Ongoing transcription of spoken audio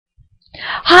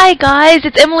Hi guys,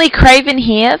 it's Emily Craven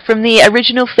here from the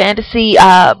Original Fantasy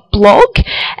blog,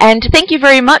 and thank you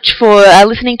very much for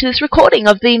listening to this recording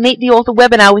of the Meet the Author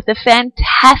webinar with the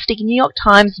fantastic New York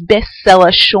Times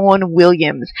bestseller Sean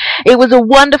Williams. It was a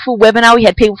wonderful webinar. We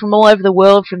had people from all over the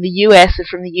world, from the US and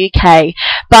from the UK,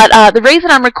 but the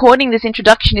reason I'm recording this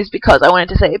introduction is because I wanted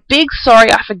to say a big sorry.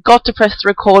 I forgot to press the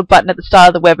record button at the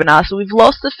start of the webinar, so we've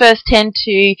lost the first 10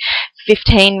 to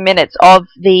 15 minutes of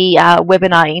the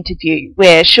webinar interview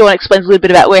where Sean explains a little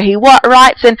bit about where he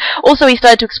writes, and also he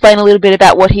started to explain a little bit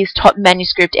about what his top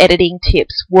manuscript editing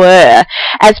tips were.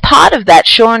 As part of that,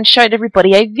 Sean showed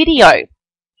everybody a video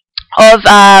of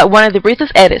one of the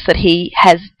ruthless edits that he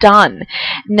has done.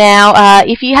 Now,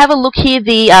 if you have a look here,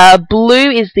 the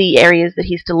blue is the areas that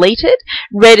he's deleted,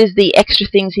 red is the extra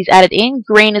things he's added in,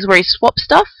 green is where he swapped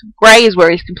stuff, grey is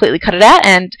where he's completely cut it out,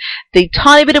 and the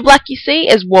tiny bit of black you see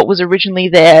is what was originally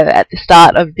there at the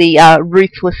start of the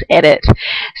ruthless edit.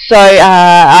 So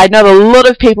I know a lot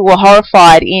of people were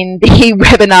horrified in the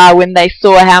webinar when they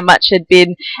saw how much had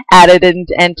been added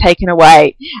and taken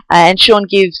away. And Sean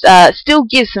still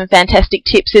gives some fantastic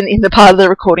tips in the part of the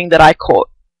recording that I caught.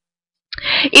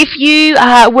 If you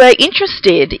were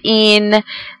interested in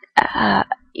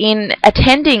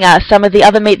attending some of the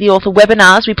other Meet the Author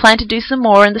webinars, we plan to do some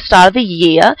more in the start of the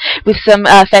year with some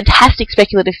fantastic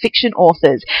speculative fiction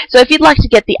authors. So if you'd like to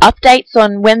get the updates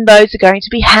on when those are going to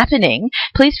be happening,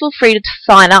 please feel free to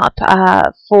sign up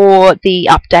for the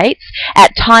updates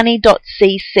at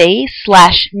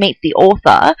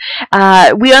tiny.cc/meettheauthor.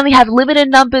 We only have limited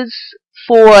numbers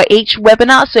for each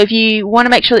webinar, so if you want to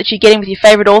make sure that you're getting with your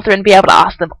favorite author and be able to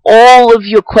ask them all of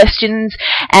your questions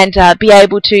and be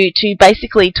able to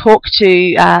basically talk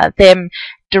to them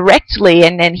directly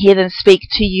and hear them speak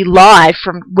to you live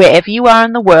from wherever you are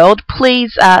in the world,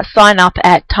 please sign up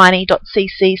at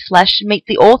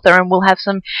tiny.cc/meettheauthor, and we'll have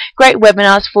some great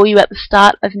webinars for you at the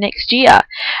start of next year.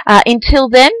 Until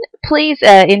then, please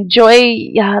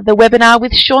enjoy the webinar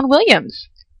with Sean Williams.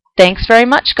 Thanks very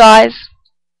much, guys.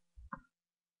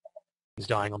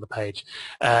 Dying on the page.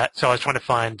 So I was trying to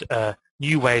find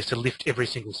new ways to lift every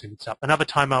single sentence up. Another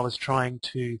time I was trying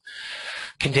to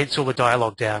condense all the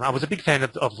dialogue down. I was a big fan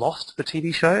of Lost, the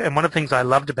TV show, and one of the things I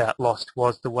loved about Lost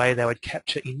was the way they would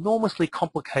capture enormously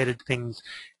complicated things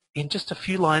in just a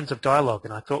few lines of dialogue.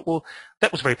 And I thought, well,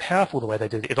 that was very powerful the way they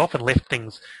did it. It often left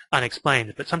things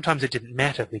unexplained, but sometimes it didn't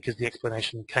matter because the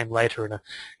explanation came later in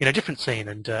a different scene.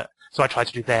 And so I tried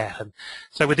to do that. And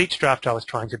so with each draft I was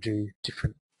trying to do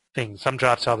different things. Some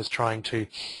drafts I was trying to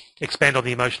expand on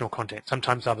the emotional content.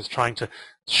 Sometimes I was trying to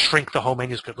shrink the whole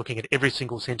manuscript, looking at every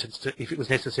single sentence to, if it was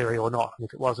necessary or not. And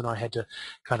if it wasn't, I had to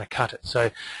kind of cut it. So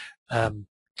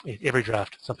every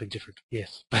draft, something different.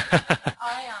 Yes. Whenever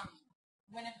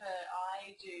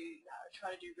I do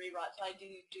try to do rewrites, I do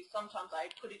sometimes I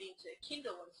put it into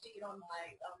Kindle and stick it on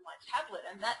my tablet,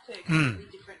 and that's a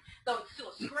completely different. Though it's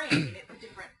still a screen, it's a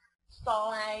different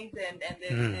size, and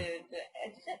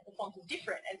the font is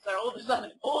different, and so all of a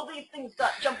sudden all these things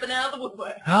start jumping out of the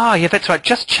woodwork. Ah, yeah, that's right.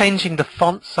 Just changing the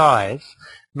font size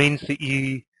means that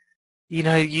you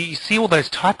see all those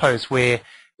typos where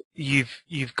you've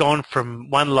gone from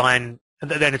one line and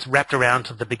then it's wrapped around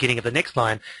to the beginning of the next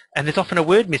line, and there's often a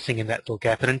word missing in that little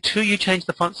gap. And until you change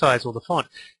the font size or the font,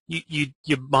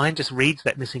 your mind just reads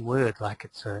that missing word like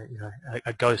it's a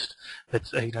ghost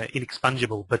that's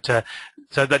inexpungible. But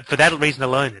so that for that reason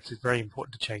alone, it's very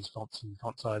important to change fonts and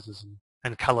font sizes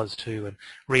and colours too, and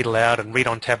read aloud and read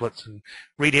on tablets and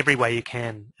read every way you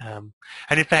can. And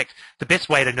in fact, the best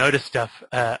way to notice stuff,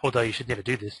 although you should never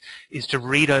do this, is to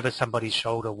read over somebody's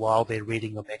shoulder while they're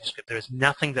reading your manuscript. There is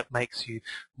nothing that makes you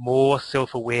more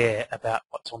self-aware about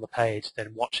what's on the page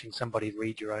than watching somebody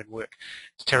read your own work.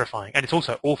 It's terrifying. And it's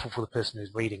also awful for the person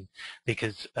who's reading,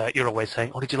 because you're always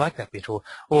saying, oh, did you like that bit? Or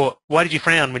why did you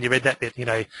frown when you read that bit?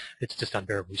 It's just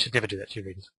unbearable. You should never do that to your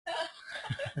readers.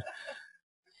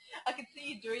 I can see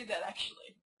you doing that,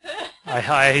 actually.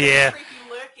 Yeah. Creepy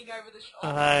lurking over the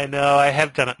shoulder. I know. I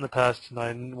have done it in the past, and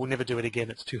I will never do it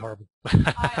again. It's too horrible. I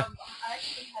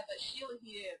actually have Sheila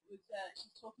here.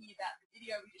 She's talking about the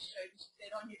video we just showed, and she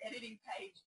said on your editing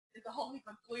page, there's a whole heap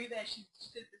of glue there. She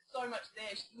said there's so much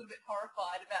there. She's a little bit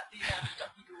horrified about the amount of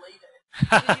stuff you deleted.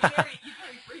 You're very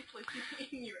ruthless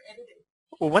in your editing.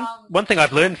 Well, one thing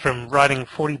I've learned from writing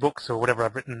 40 books or whatever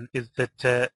I've written is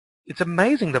that it's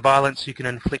amazing the violence you can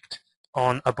inflict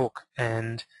on a book,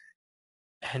 and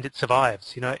it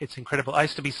survives. It's incredible. I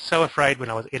used to be so afraid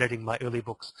when I was editing my early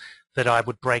books that I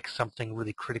would break something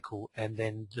really critical, and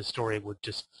then the story would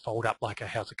just fold up like a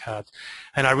house of cards.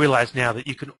 And I realize now that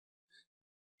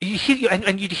you hear,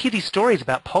 and you'd hear these stories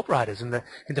about pulp writers in the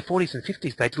 40s and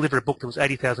 50s. They deliver a book that was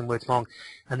 80,000 words long,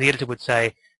 and the editor would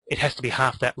say it has to be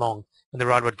half that long, and the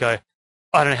writer would go,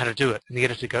 I don't know how to do it, and the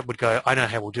editor would go, I know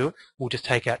how we'll do it. We'll just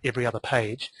take out every other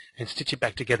page and stitch it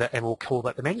back together, and we'll call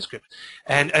that the manuscript.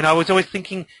 And I was always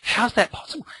thinking, how's that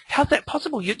possible? How's that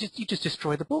possible? You just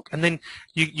destroy the book, and then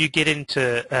you get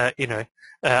into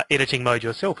editing mode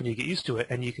yourself, and you get used to it,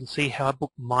 and you can see how a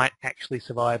book might actually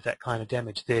survive that kind of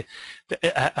damage. A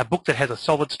book that has a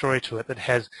solid story to it, that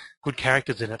has good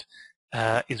characters in it,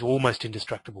 is almost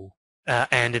indestructible.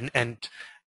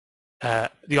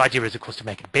 The idea is, of course, to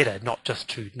make it better, not just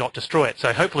to not destroy it.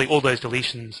 So hopefully all those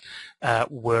deletions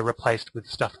were replaced with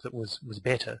stuff that was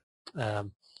better.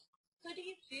 So do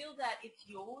you feel that it's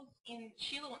yours?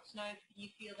 Sheila wants to know if you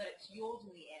feel that it's yours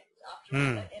in the end after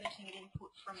all the editing and input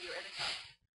from your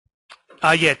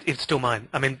editor? Yeah, it's still mine.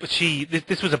 I mean,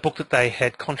 this was a book that they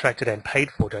had contracted and paid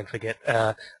for, don't forget.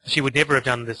 She would never have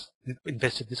done this,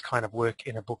 invested this kind of work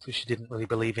in a book that she didn't really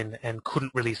believe in and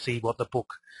couldn't really see what the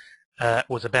book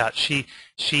was about. She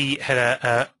had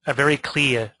a very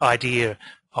clear idea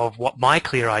of my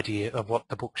clear idea of what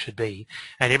the book should be,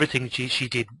 and everything she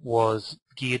did was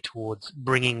geared towards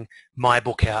bringing my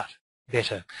book out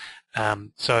better.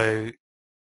 So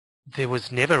there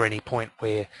was never any point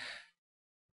where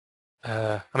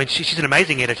I mean, she's an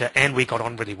amazing editor, and we got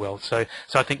on really well. So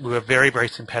I think we were very, very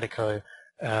simpatico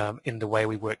in the way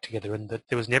we worked together, and that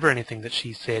there was never anything that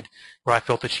she said where I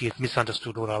felt that she had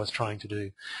misunderstood what I was trying to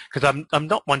do. Because I'm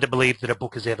not one to believe that a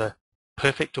book is ever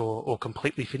perfect or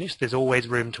completely finished. There's always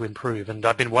room to improve, and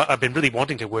I've been really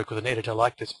wanting to work with an editor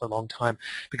like this for a long time,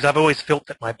 because I've always felt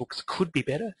that my books could be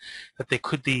better, that there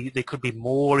could be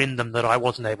more in them that I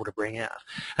wasn't able to bring out.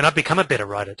 And I've become a better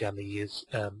writer down the years.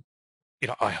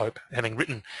 I hope, having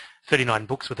written 39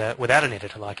 books without an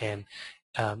editor like Anne,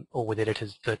 or with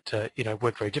editors that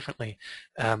work very differently.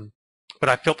 But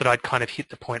I felt that I'd kind of hit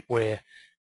the point where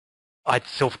I'd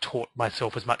self-taught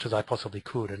myself as much as I possibly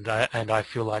could, and I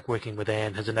feel like working with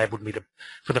Anne has enabled me to,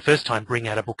 for the first time, bring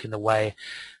out a book in the way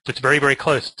that's very, very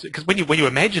close. Because when you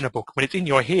imagine a book, when it's in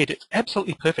your head, it's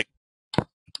absolutely perfect.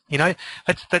 A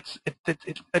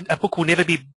book will never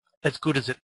be as good as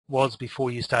it was before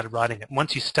you started writing it. And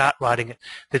once you start writing it,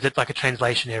 there's like a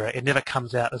translation error. It never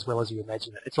comes out as well as you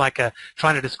imagine it. It's like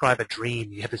trying to describe a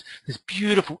dream. You have this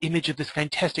beautiful image of this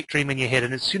fantastic dream in your head,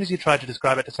 and as soon as you try to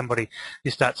describe it to somebody,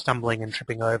 you start stumbling and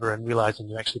tripping over and realizing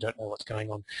you actually don't know what's going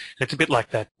on. And it's a bit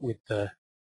like that with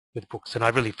books, and I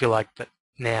really feel like that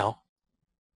now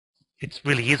it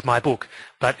really is my book,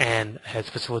 but Anne has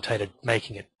facilitated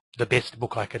making it the best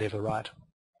book I could ever write.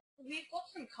 We've got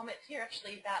some comments here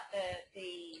actually about the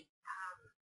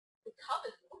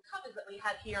covers, the book covers that we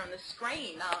have here on the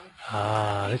screen.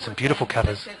 There's some beautiful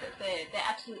covers. They said that they're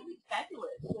absolutely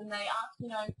fabulous, and they asked,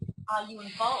 are you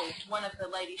involved? One of the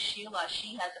ladies, Sheila,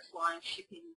 she has a flying ship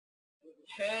in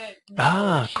her.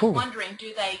 She's cool. wondering,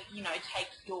 do they, take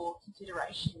your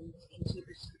considerations into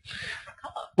the description of the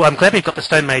cover? Well, I'm glad we've got the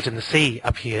Stone Mage and the Sea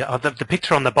up here. The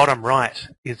picture on the bottom right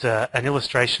is an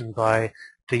illustration by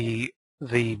the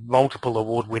multiple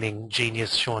award-winning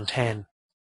genius Sean Tan,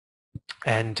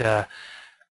 and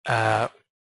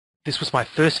this was my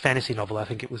first fantasy novel. I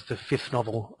think it was the 5th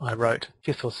novel I wrote,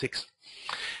 5th or 6th,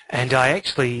 and I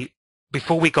actually,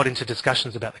 before we got into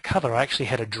discussions about the cover, I actually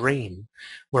had a dream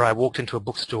where I walked into a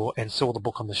bookstore and saw the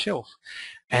book on the shelf,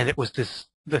 and it was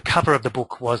the cover of the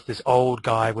book was this old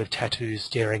guy with tattoos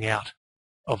staring out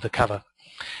of the cover.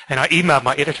 And I emailed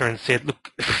my editor and said,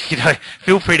 look,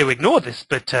 feel free to ignore this,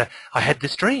 but I had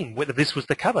this dream, whether this was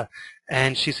the cover.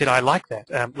 And she said, I like that.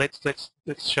 Let's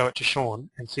show it to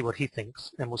Sean and see what he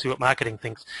thinks, and we'll see what marketing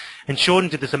thinks. And Sean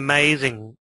did this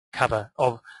amazing cover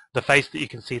of the face that you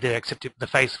can see there, except the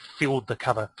face filled the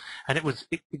cover. And it was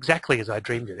exactly as I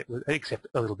dreamed it, except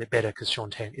a little bit better, because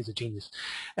Sean Tan is a genius.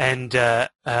 And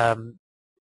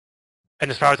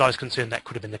as far as I was concerned, that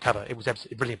could have been the cover. It was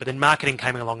absolutely brilliant. But then marketing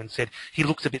came along and said, he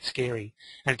looks a bit scary.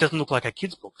 And it doesn't look like a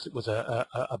kid's book. It was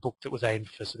a book that was aimed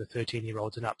for sort of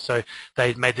 13-year-olds and up. So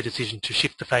they made the decision to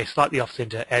shift the face slightly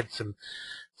off-center, add some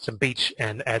beach,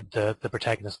 and add the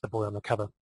protagonist, the boy on the cover.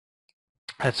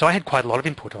 And so I had quite a lot of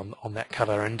input on that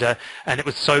cover. And it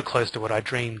was so close to what I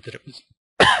dreamed that it was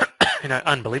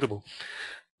unbelievable.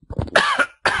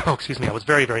 Oh, excuse me. I was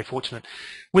very, very fortunate.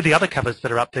 With the other covers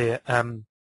that are up there,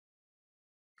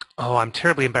 I'm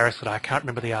terribly embarrassed that I can't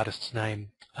remember the artist's name.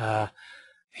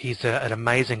 He's an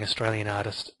amazing Australian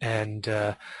artist, and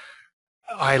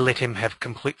I let him have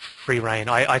complete free rein.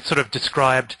 I sort of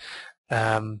described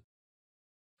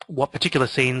what particular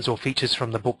scenes or features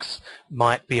from the books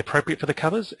might be appropriate for the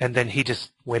covers, and then he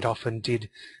just went off and did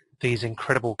these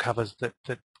incredible covers that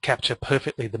capture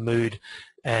perfectly the mood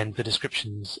and the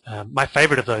descriptions. My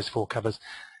favourite of those 4 covers,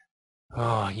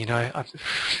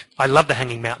 I love the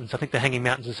Hanging Mountains. I think the Hanging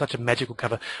Mountains is such a magical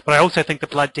cover, but I also think the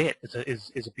Blood Debt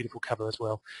is a beautiful cover as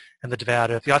well, and the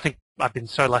Devoured Earth. I think I've been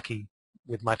so lucky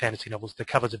with my fantasy novels. The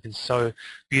covers have been so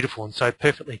beautiful and so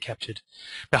perfectly captured.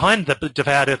 Behind the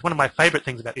Devoured Earth, one of my favourite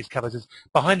things about these covers is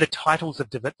behind the titles of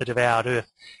the Devoured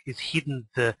Earth is hidden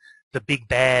the big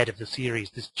bad of the series,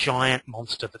 this giant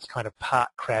monster that's kind of part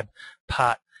crab,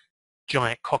 part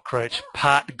giant cockroach,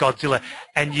 part Godzilla,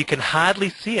 and you can hardly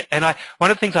see it. And one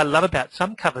of the things I love about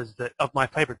some covers of my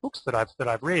favourite books that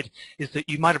I've read is that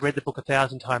you might have read the book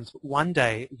 1,000 times, but one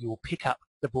day you'll pick up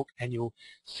the book and you'll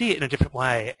see it in a different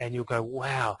way, and you'll go,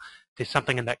 wow, there's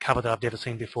something in that cover that I've never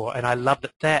seen before. And I love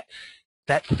that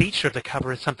feature of the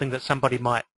cover is something that somebody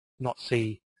might not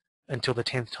see until the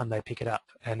 10th time they pick it up,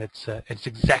 and it's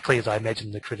exactly as I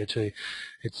imagined the critter too.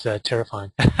 It's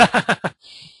terrifying. It's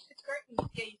great when you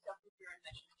scare yourself with your own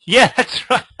measures. Yeah, that's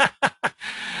right.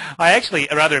 I actually,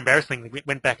 rather embarrassingly,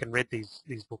 went back and read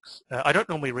these books. I don't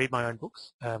normally read my own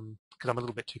books because I'm a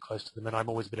little bit too close to them, and I'm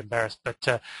always a bit embarrassed.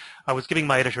 But I was giving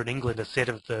my editor in England a set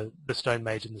of the Stone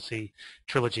Mage and the Sea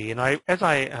trilogy, and as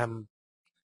I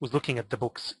was looking at the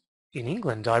books in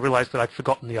England, I realised that I'd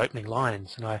forgotten the opening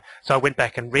lines, and so I went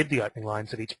back and read the opening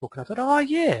lines of each book, and I thought, oh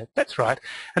yeah, that's right,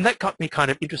 and that got me kind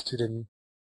of interested in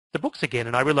the books again,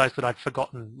 and I realised that I'd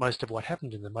forgotten most of what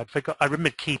happened in them. I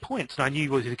remembered key points, and I knew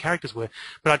who the characters were,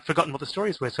 but I'd forgotten what the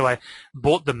stories were, so I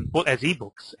bought as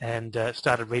ebooks and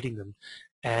started reading them,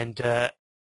 and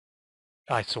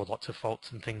I saw lots of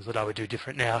faults and things that I would do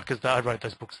different now, because I wrote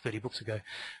those books 30 books ago.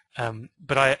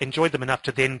 But I enjoyed them enough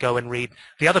to then go and read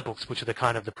the other books, which are the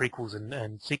kind of the prequels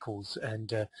and sequels,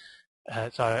 and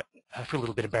so I feel a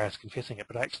little bit embarrassed confessing it,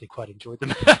 but I actually quite enjoyed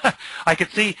them. I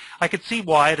could see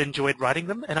why I'd enjoyed writing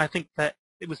them, and I think that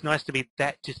it was nice to be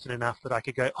that distant enough that I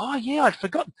could go, oh yeah, I'd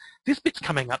forgotten this bit's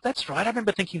coming up. That's right. I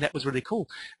remember thinking that was really cool,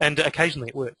 and occasionally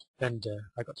it worked, and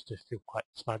I got to just feel quite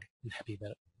smug and happy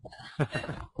about it.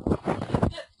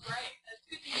 That's great. It's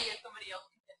good to hear somebody else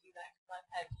confessing that, because I've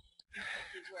had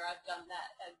instances where I've done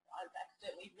that and I've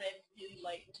accidentally read really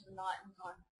late into the night and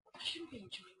gone, I shouldn't be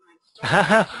enjoying my own story.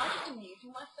 Am I just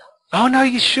amusing myself? Oh no,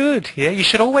 you should. Yeah, you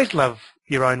should always love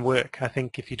your own work. I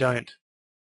think if you don't,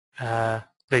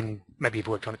 then maybe you've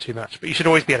worked on it too much. But you should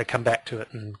always be able to come back to it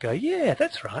and go, yeah,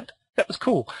 that's right. That was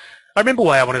cool. I remember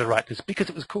why I wanted to write this, because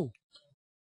it was cool.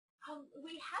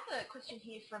 We have a question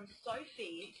here from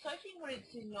Sophie. Sophie wanted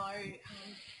to know,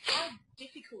 how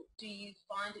difficult do you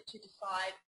find it to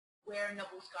decide where a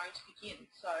novel's going to begin?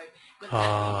 So whether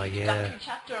that be the introductory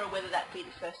chapter or whether that be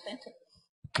the first sentence.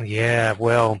 Yeah,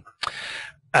 well,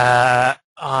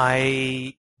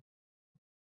 I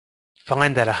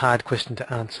find that a hard question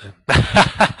to answer.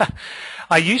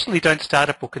 I usually don't start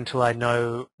a book until I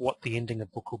know what the ending of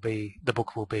the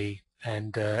book will be,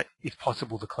 and if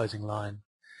possible, the closing line.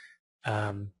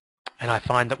 And I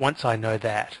find that once I know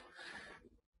that,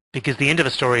 because the end of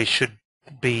a story should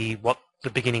be what the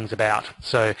beginning's about.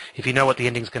 So if you know what the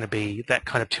ending's going to be, that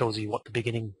kind of tells you what the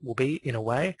beginning will be in a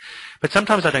way. But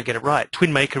sometimes I don't get it right.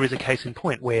 Twin Maker is a case in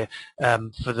point where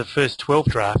for the first 12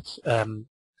 drafts,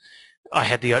 I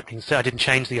had the opening. I didn't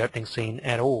change the opening scene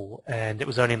at all, and it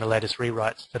was only in the latest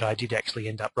rewrites that I did actually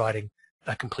end up writing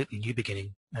a completely new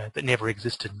beginning that never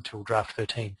existed until draft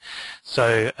 13.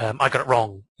 So I got it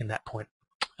wrong in that point,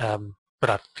 but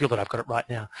I feel that I've got it right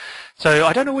now. So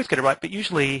I don't always get it right, but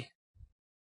usually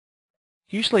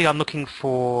I'm looking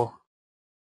for.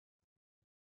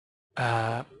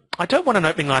 I don't want an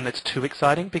opening line that's too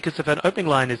exciting, because if an opening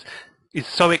line is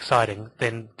so exciting,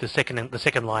 then the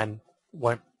second line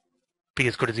won't be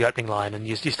as good as the opening line, and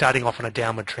you're starting off on a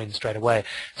downward trend straight away.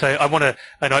 So I want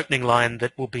an opening line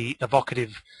that will be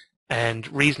evocative and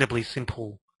reasonably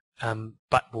simple,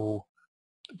 but will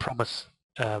promise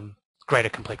greater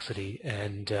complexity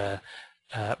and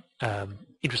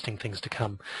interesting things to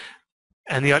come.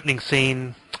 And the opening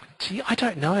scene, gee, I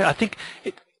don't know. I think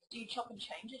it. Do you chop and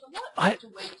change it a lot? To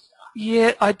where you start?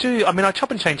 Yeah, I do. I mean, I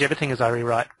chop and change everything as I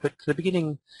rewrite, but the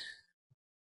beginning,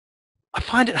 I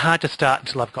find it hard to start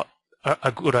until I've got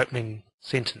a good opening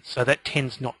sentence, so that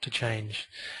tends not to change.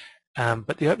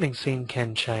 But the opening scene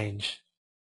can change.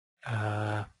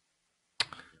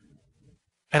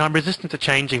 And I'm resistant to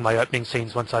changing my opening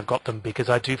scenes once I've got them, because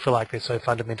I do feel like they're so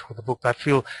fundamental to the book. I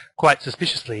feel quite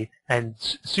suspiciously and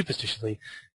superstitiously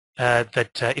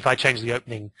that if I change the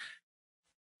opening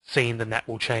scene, then that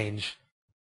will change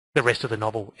the rest of the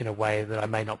novel in a way that I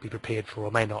may not be prepared for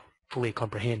or may not fully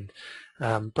comprehend.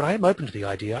 But I am open to the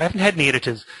idea. I haven't had any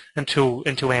editors until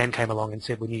Anne came along and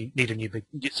said, "Well, you need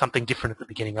something different at the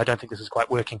beginning. I don't think this is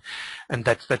quite working," and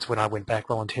that's when I went back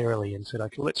voluntarily and said,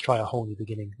 "Okay, well, let's try a whole new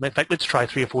beginning. In fact, let's try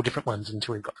 3 or 4 different ones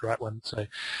until we've got the right one." So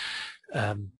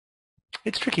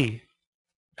it's tricky.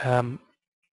 I'm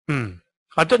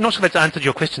not sure that's answered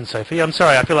your question, Sophie. I'm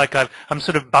sorry. I feel like I'm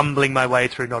sort of bumbling my way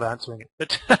through not answering it.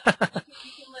 But you can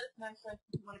let us know, Sophie,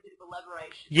 if you want a bit of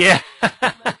elaboration. Yeah. Let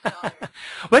us know.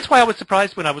 Well, that's why I was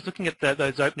surprised when I was looking at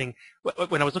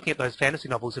when I was looking at those fantasy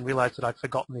novels and realised that I'd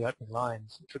forgotten the opening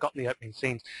lines, forgotten the opening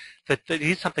scenes. That it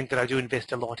is something that I do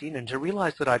invest a lot in, and to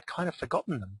realise that I'd kind of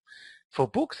forgotten them. For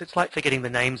books, it's like forgetting the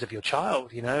names of your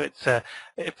child. You know,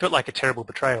 it felt like a terrible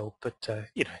betrayal, but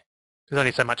you know, there's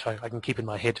only so much I can keep in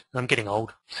my head. I'm getting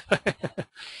old. Oh,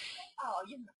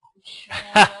 you're not sure.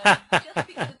 Just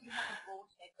because you have a bald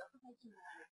head doesn't make you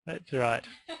old. That's right.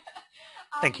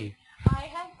 Thank you.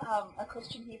 I have a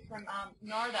question here from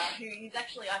Norida, who is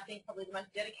actually, I think, probably the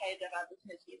most dedicated of our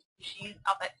listeners here. She's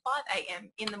up at 5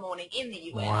 a.m. in the morning in the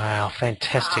US. Wow,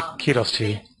 fantastic. Kudos to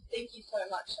you. Thank you so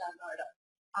much, Norida.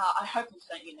 I hope I'm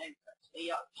saying your name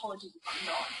correctly. Apologies if I'm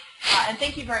not. And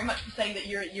thank you very much for saying that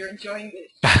you're enjoying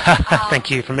this. Thank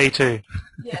you, for me too.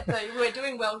 Yeah, so we're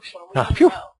doing well, Sean. We're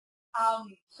doing well.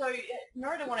 So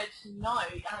Norida wanted to know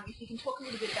if you can talk a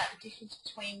little bit about the difference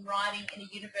between writing in a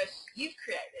universe you've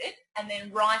created and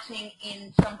then writing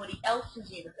in somebody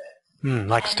else's universe.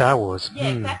 Like Star Wars. Yeah,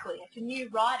 exactly. And for new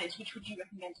writers, which would you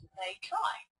recommend that they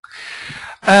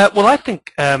try? Well, I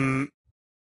think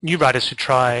new writers should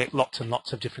try lots and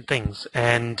lots of different things,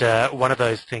 and one of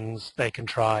those things they can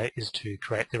try is to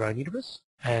create their own universe,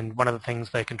 and one of the things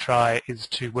they can try is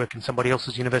to work in somebody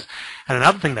else's universe, and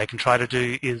another thing they can try to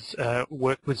do is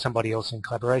work with somebody else in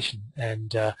collaboration.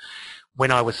 And when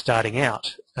I was starting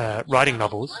out writing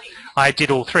novels, I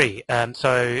did all 3.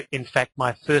 So in fact,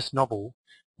 my first novel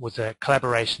was a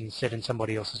collaboration set in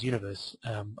somebody else's universe.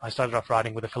 I started off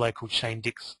writing with a fellow called Shane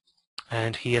Dix,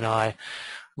 and he and I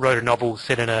wrote a novel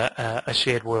set in a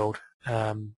shared world.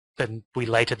 Then we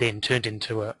later turned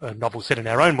into a novel set in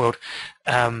our own world.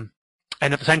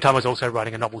 And at the same time, I was also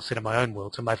writing a novel set in my own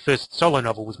world. So my first solo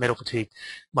novel was Metal Fatigue.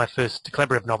 My first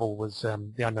collaborative novel was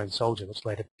The Unknown Soldier, which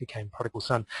later became Prodigal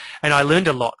Son. And I learned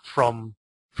a lot from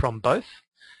both.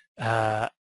 Writing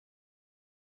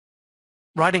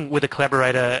with a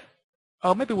collaborator,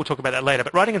 maybe we'll talk about that later,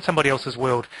 but writing in somebody else's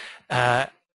world,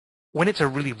 when it's a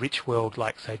really rich world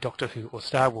like, say, Doctor Who or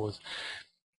Star Wars,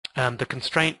 the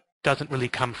constraint doesn't really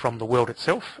come from the world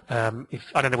itself. I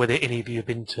don't know whether any of you have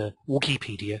been to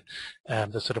Wikipedia,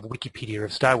 the sort of Wikipedia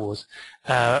of Star Wars,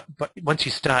 but once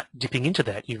you start dipping into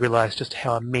that, you realize just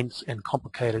how immense and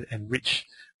complicated and rich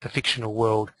the fictional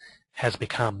world has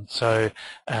become. So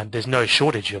there's no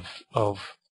shortage of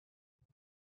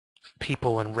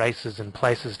people and races and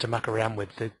places to muck around with.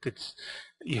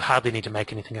 You hardly need to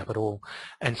make anything up at all.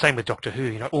 And same with Doctor Who.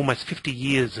 You know, almost 50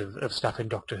 years of stuff in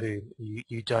Doctor Who.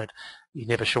 You're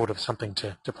never short of something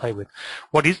to play with.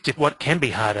 What can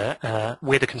be harder,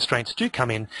 where the constraints do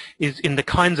come in, is in the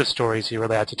kinds of stories you're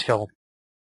allowed to tell.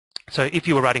 So if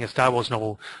you were writing a Star Wars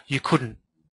novel, you couldn't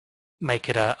make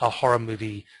it a horror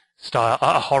movie style,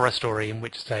 a horror story in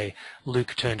which, say,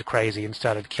 Luke turned crazy and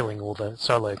started killing all the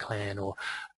Solo clan, or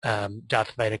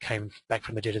Darth Vader came back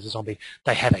from the dead as a zombie.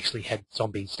 They have actually had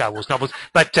zombie Star Wars novels,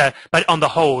 but on the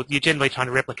whole, you're generally trying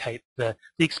to replicate the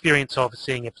experience of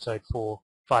seeing Episode 4,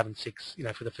 5, and 6, you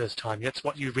know, for the first time. That's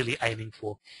what you're really aiming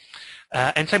for.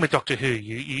 And same with Doctor Who.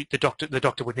 The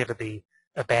Doctor would never be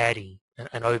a baddie,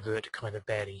 an overt kind of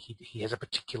baddie. He has a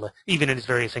particular, even in his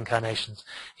various incarnations,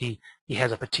 he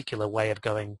has a particular way of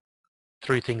going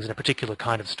through things in a particular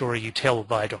kind of story you tell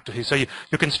via Doctor Who. So you're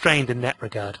constrained in that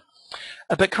regard.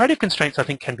 But creative constraints, I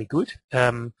think, can be good.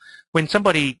 When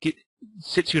somebody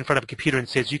sits you in front of a computer and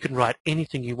says you can write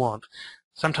anything you want,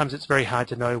 sometimes it's very hard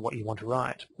to know what you want to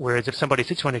write. Whereas if somebody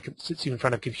sits you in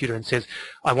front of a computer and says,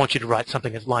 I want you to write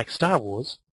something that's like Star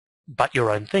Wars, but your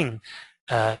own thing,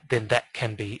 then that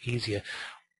can be easier.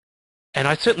 And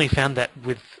I certainly found that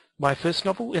with my first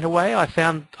novel, in a way.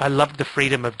 I loved the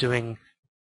freedom of doing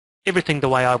everything the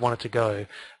way I wanted to go,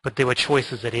 but there were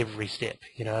choices at every step.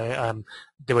 You know,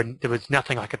 there was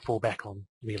nothing I could fall back on,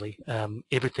 really.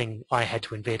 Everything I had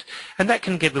to invent, and that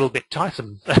can get a little bit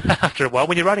tiresome after a while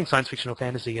when you're writing science fiction or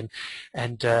fantasy,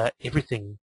 and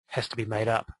everything has to be made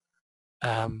up.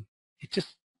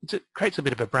 It creates a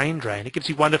bit of a brain drain. It gives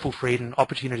you wonderful freedom,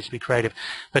 opportunities to be creative.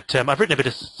 But I've written a bit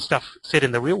of stuff set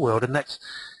in the real world, and that's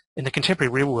in the contemporary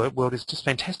real world is just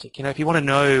fantastic. You know, if you want to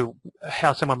know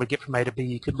how someone would get from A to B,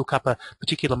 you could look up a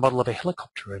particular model of a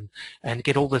helicopter and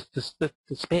get all the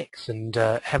specs and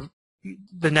have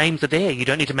the names are there. You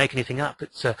don't need to make anything up.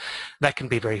 It's that can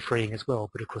be very freeing as well.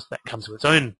 But of course, that comes with its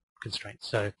own constraints.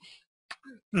 So,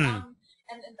 and I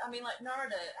mean, like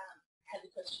Narada had the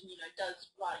question, does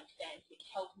writing fanfic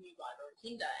help a new writer on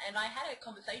Tinder? And I had a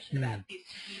conversation about this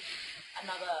with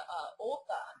another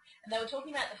author, and they were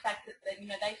talking about the fact that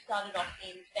they started off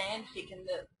in fanfic, and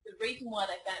the reason why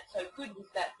they found it so good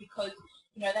was that because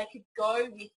they could go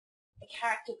with a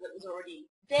character that was already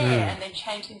there and then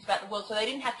change things about the world, so they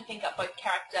didn't have to think up both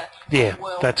character and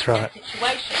world that's right. and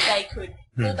situation. They could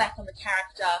fall back on the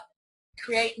character,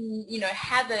 create and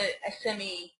have a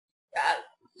semi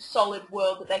solid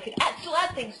world that they could still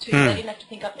add things to. They didn't have to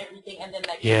think up everything, and then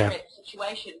they could create the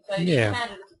situation. So she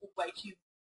found it as a good way to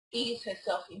ease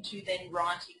herself into then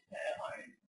writing her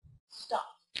own stuff.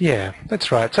 Yeah,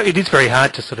 that's right. So it is very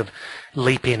hard to sort of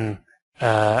leap in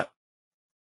and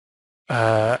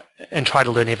try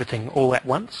to learn everything all at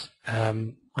once.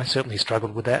 I certainly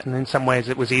struggled with that, and in some ways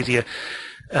it was easier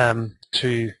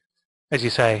to, as you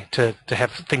say, to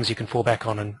have things you can fall back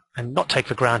on and not take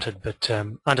for granted, but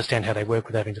understand how they work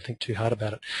without having to think too hard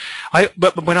about it.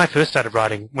 But when I first started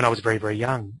writing, when I was very, very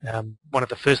young, one of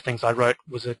the first things I wrote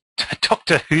was a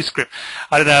Doctor Who script.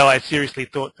 I don't know, I seriously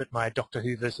thought that my Doctor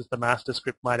Who versus the Master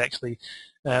script might actually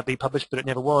be published, but it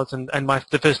never was. And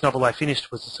the first novel I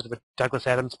finished was a sort of a Douglas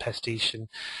Adams pastiche,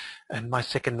 and my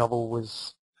second novel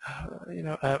was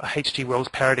a H.G. Wells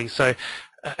parody. So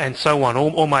and so on.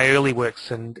 All my early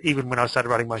works, and even when I started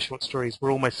writing my short stories,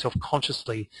 were almost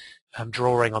self-consciously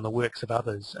drawing on the works of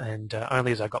others. And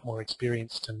only as I got more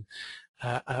experienced and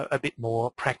a bit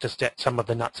more practiced at some of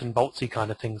the nuts and boltsy kind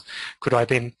of things, could I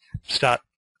then start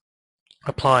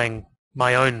applying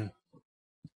my own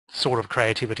sort of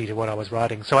creativity to what I was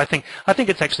writing. So I think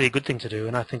it's actually a good thing to do,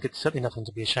 and I think it's certainly nothing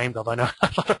to be ashamed of. I know a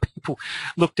lot of people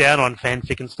look down on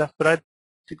fanfic and stuff, but I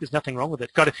think there's nothing wrong with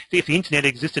it. God, if the internet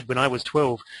existed when I was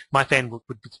 12, my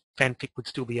fanfic would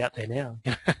still be out there now.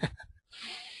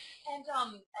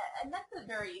 And that's a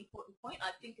very important point,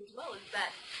 I think, as well, is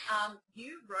that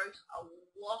you wrote a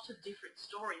lot of different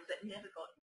stories that never got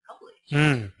published,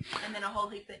 and then a whole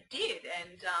heap that did.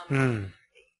 And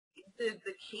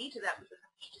the key to that was that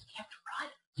you just kept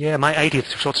writing. Yeah, my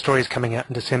 80th short story is coming out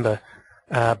in December.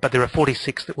 But there are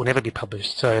 46 that will never be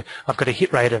published, so I've got a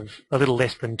hit rate of a little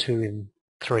less than 2 in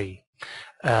 3.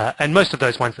 And most of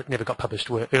those ones that never got published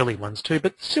were early ones too,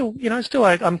 but still,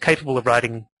 I'm capable of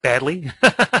writing badly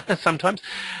sometimes.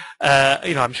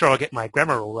 I'm sure I'll get my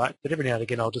grammar all right, but every now and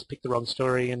again I'll just pick the wrong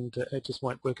story and it just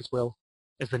won't work as well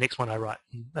as the next one I write.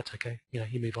 And that's okay,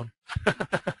 you move on. Out of all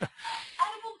the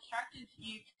characters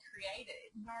you've created,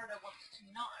 Narada wants to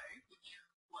know which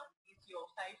one is your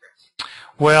favourite.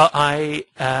 Well, I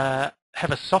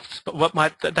have a soft spot.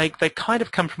 They kind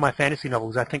of come from my fantasy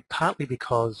novels, I think, partly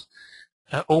because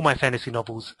all my fantasy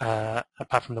novels,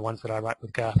 apart from the ones that I write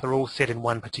with Garth, are all set in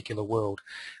one particular world,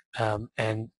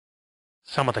 and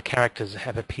some of the characters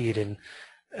have appeared in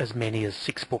as many as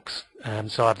 6 books,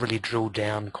 so I've really drilled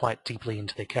down quite deeply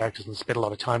into their characters and spent a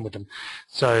lot of time with them.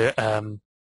 So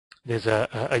there's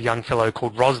a young fellow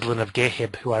called Roslin of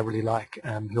Gerheb who I really like,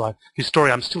 whose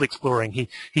story I'm still exploring. He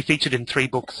featured in 3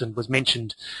 books and was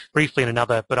mentioned briefly in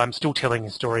another, but I'm still telling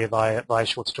his story via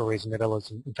short stories and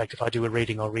novellas. In fact, if I do a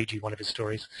reading, I'll read you one of his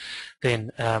stories.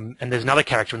 Then, and there's another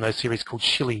character in those series called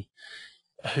Shilly,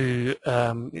 who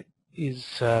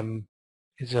is a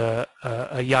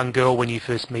young girl when you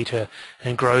first meet her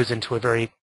and grows into a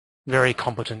very, very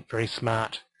competent, very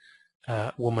smart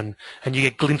woman, and you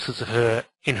get glimpses of her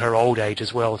in her old age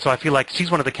as well. So I feel like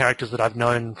she's one of the characters that I've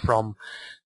known from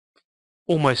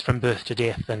almost from birth to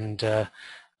death, and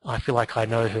I feel like I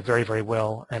know her very, very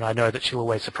well, and I know that she'll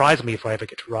always surprise me if I ever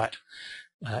get to write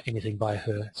anything by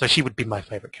her. So she would be my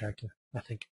favourite character, I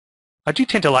think. I do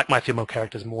tend to like my female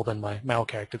characters more than my male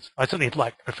characters. I certainly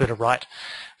prefer to write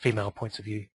female points of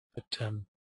view, but I'm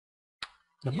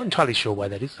not entirely sure why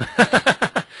that is. Well,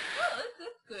 that's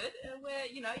good. Where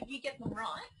you get them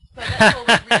right, so that's all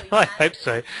that really matters. I hope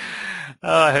so.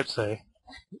 Oh, I hope so.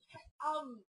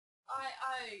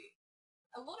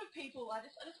 A lot of people. I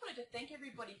just wanted to thank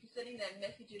everybody for sending their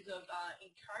messages of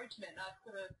encouragement. I've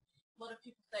got a lot of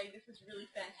people say this is really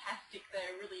fantastic.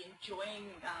 They're really enjoying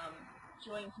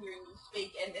hearing you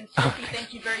speak. And Sophie,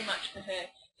 thank you very much for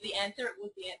the answer. It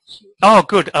was the answer she was. Oh,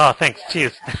 good. Oh, thanks. Yeah.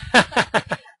 Cheers.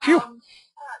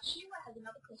 Sheila has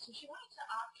another question. She wanted to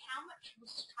ask, how much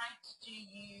restraint do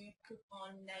you put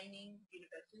on naming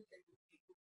universes and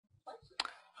places?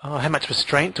 Oh, how much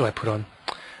restraint do I put on?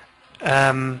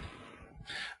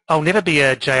 I'll never be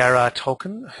a J.R.R.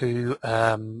 Tolkien, who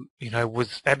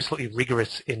was absolutely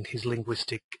rigorous in his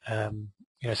linguistic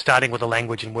starting with a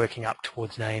language and working up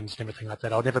towards names and everything like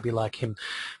that. I'll never be like him.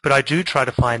 But I do try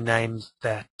to find names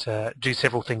that do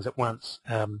several things at once.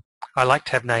 I like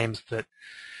to have names that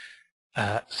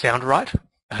sound right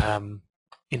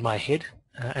in my head,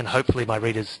 and hopefully my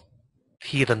readers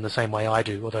hear them the same way I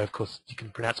do, although of course you can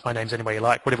pronounce my names any way you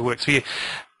like, whatever works for you,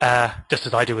 just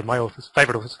as I do with my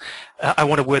favourite authors. I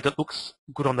want a word that looks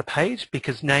good on the page,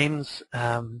 because names,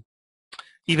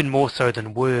 even more so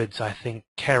than words, I think,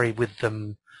 carry with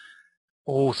them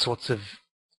all sorts of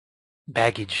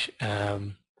baggage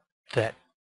that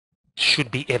should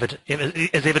be as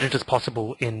evident as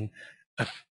possible in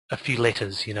a few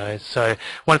letters, So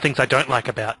one of the things I don't like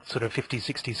about sort of 50s,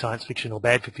 60s science fiction, or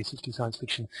bad 50s, 60s science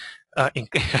fiction,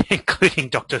 including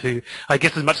Doctor Who, I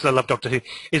guess as much as I love Doctor Who,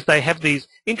 is they have these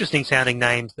interesting sounding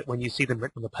names that when you see them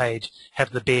written on the page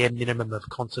have the bare minimum of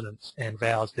consonants and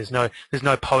vowels. There's no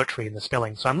poetry in the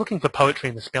spelling. So I'm looking for poetry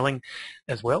in the spelling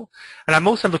as well. And I'm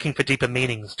also looking for deeper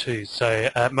meanings too. So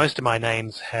most of my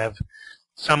names have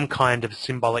some kind of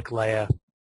symbolic layer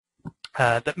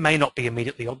that may not be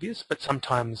immediately obvious, but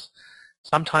sometimes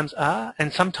are,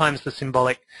 and sometimes the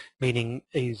symbolic meaning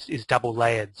is double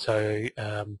layered. So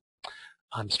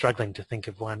I'm struggling to think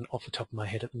of one off the top of my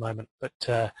head at the moment, but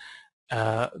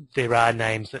there are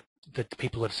names that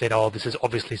people have said, oh, this is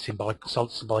obviously symbolic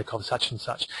of such and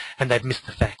such, and they've missed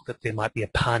the fact that there might be a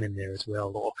pun in there as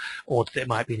well, or there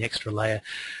might be an extra layer.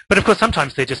 But of course,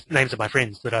 sometimes they're just names of my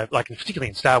friends that I like, particularly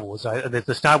in Star Wars. There's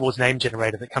the Star Wars name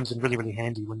generator that comes in really, really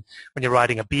handy when you're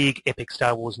writing a big, epic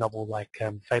Star Wars novel like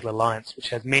Fatal Alliance, which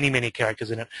has many, many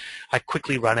characters in it. I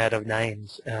quickly run out of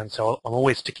names, so I'm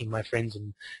always sticking my friends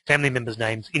and family members'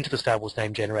 names into the Star Wars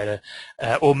name generator,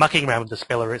 or mucking around with the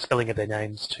spelling of their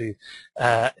names to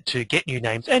get new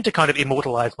names and to kind of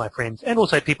immortalize my friends, and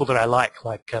also people that I like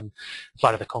Flight of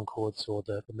the Conchords or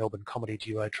the Melbourne comedy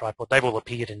duo Tripod. They've all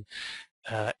appeared in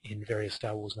various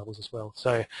Star Wars novels as well.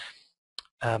 So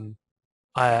I'm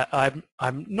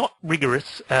not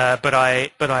rigorous, but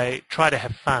I try to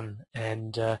have fun,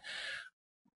 and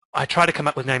I try to come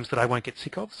up with names that I won't get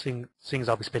sick of, seeing as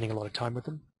I'll be spending a lot of time with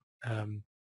them,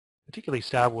 particularly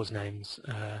Star Wars names.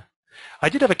 I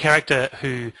did have a character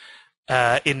who,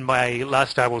 in my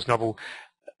last Star Wars novel,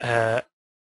 I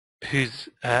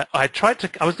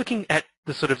was looking at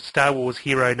the sort of Star Wars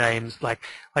hero names like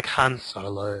Han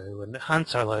Solo, and Han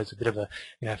Solo is a bit of a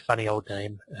funny old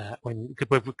name when a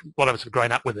lot of us have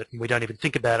grown up with it and we don't even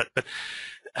think about it, but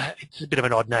it's a bit of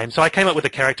an odd name. So I came up with a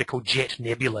character called Jet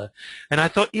Nebula, and I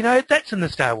thought, that's in the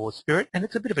Star Wars spirit, and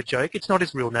it's a bit of a joke. It's not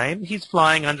his real name. He's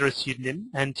flying under a pseudonym,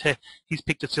 and he's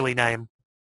picked a silly name.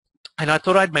 And I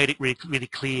thought I'd made it really, really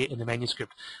clear in the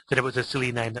manuscript that it was a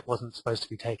silly name that wasn't supposed to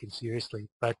be taken seriously.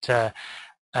 But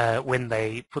when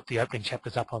they put the opening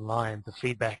chapters up online, the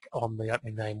feedback on the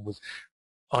opening name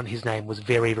on his name was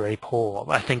very, very poor.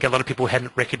 I think a lot of people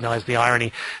hadn't recognized the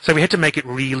irony. So we had to make it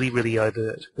really, really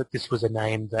overt that this was a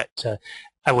name that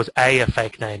was a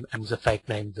fake name, and was a fake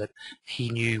name that he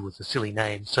knew was a silly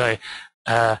name. So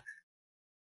on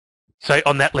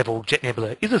that level, Jet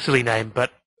Nebula is a silly name,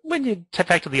 but when you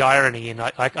factor the irony in,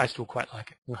 I still quite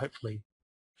like it. And hopefully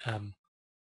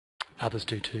others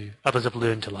do too. Others have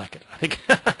learned to like it, I think.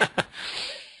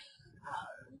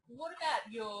 What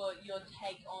about your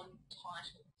take on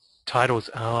titles? Titles,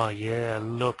 oh yeah,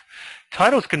 look.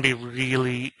 Titles can be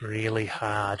really, really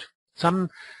hard. Some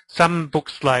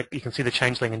books, like you can see The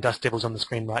Changeling and Dust Devils on the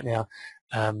screen right now,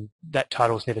 that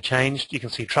title's never changed. You can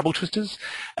see Trouble Twisters.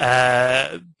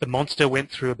 The Monster went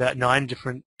through about 9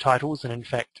 different titles, and in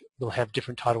fact will have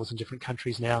different titles in different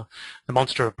countries now. The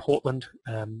Monster of Portland,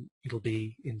 it'll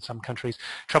be in some countries.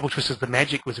 Trouble Twisters The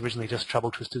Magic was originally just Trouble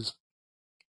Twisters.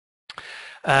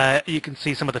 You can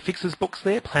see some of the Fixers books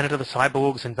there, Planet of the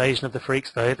Cyborgs, Invasion of the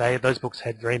Freaks. Those books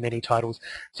had very many titles.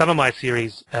 Some of my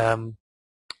series,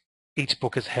 each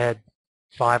book has had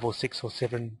 5 or 6 or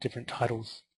 7 different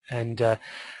titles. And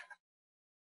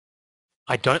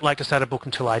I don't like to start a book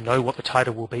until I know what the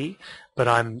title will be, but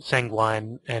I'm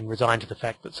sanguine and resigned to the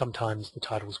fact that sometimes the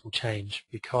titles will change,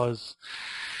 because,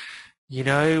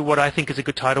 what I think is a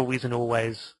good title isn't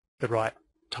always the right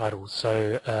title.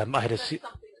 So I had a... Something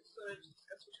that's sort of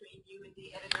discussed between you and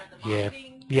the editor and the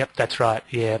marketing? Yep, that's right.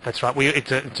 Yeah, that's right.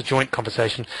 It's a joint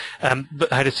conversation.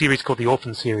 But I had a series called the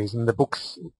Orphan series, and the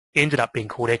books ended up being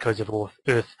called Echoes of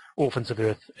Earth Orphans of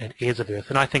Earth and Heirs of Earth,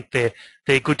 and I think they're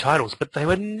good titles, but they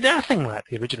were nothing like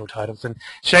the original titles. And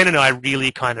Shane and I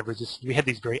really kind of resisted. We had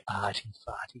these very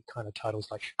arty-farty kind of titles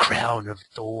like Crown of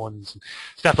Thorns and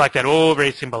stuff like that, all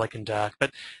very symbolic and dark,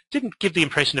 but didn't give the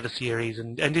impression of a series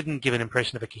and didn't give an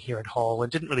impression of a coherent whole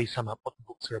and didn't really sum up what the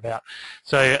books are about.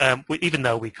 So even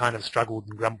though we kind of struggled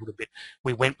and grumbled a bit,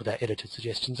 we went with our editor's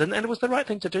suggestions, and it was the right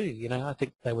thing to do. You know, I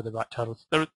think they were the right titles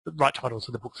for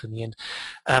the books in the end.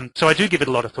 So I do give it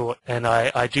a lot of thought, and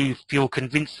I do feel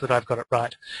convinced that I've got it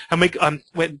right. And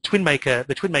the Twin Maker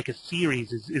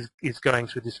series is going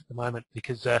through this at the moment,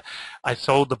 because I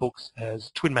sold the books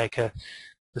as Twin Maker.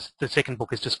 The second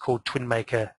book is just called Twin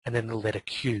Maker and then the letter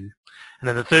Q. And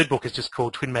then the third book is just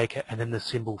called Twin Maker and then the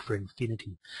symbol for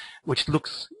infinity, which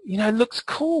looks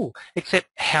cool. Except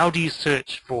how do you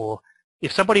search for,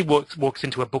 if somebody walks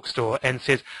into a bookstore and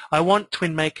says, I want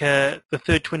Twin Maker, the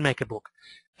third Twin Maker book,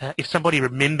 if somebody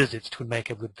remembers it's Twin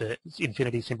Maker with the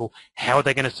infinity symbol, how are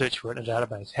they going to search for it in a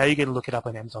database? How are you going to look it up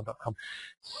on Amazon.com?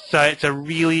 So it's a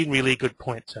really, really good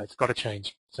point. So it's got to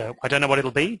change. So I don't know what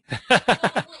it'll be.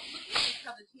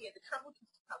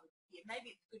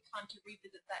 Maybe it's a good time to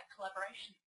revisit that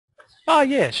collaboration. Oh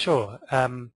yeah, sure.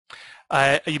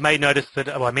 You may notice that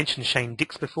I mentioned Shane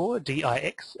Dix before,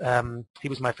 D-I-X. He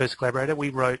was my first collaborator. We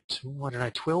wrote,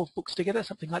 12 books together,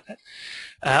 something like that.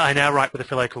 I now write with a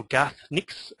fellow called Garth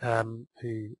Nix,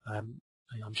 who I'm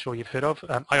sure you've heard of.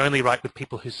 I only write with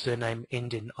people whose surname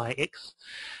end in I-X.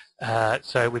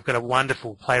 So we've got a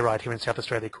wonderful playwright here in South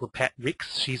Australia called Pat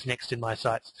Ricks. She's next in my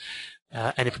sights.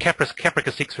 And if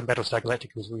Caprica 6 from Battlestar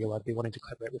Galactica was real, I'd be wanting to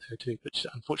collaborate with her too, but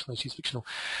unfortunately she's fictional.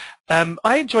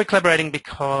 I enjoy collaborating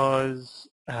because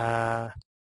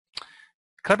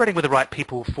collaborating with the right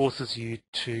people forces you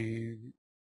to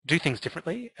do things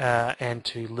differently and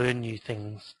to learn new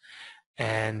things,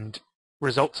 and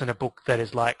results in a book that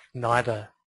is like a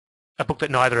book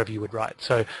that neither of you would write.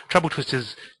 So Trouble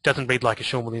Twisters doesn't read like a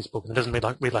Sean Williams book, and it doesn't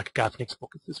read like a Garth Nix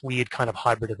book. It's this weird kind of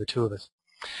hybrid of the two of us.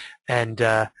 And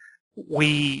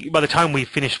by the time we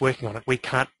finish working on it, we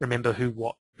can't remember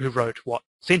who wrote what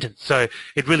sentence. So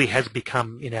it really has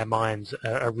become, in our minds,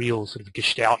 a real sort of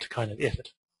gestalt kind of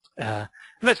effort. And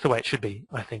that's the way it should be,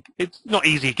 I think. It's not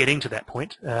easy getting to that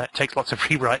point. It takes lots of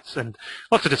rewrites and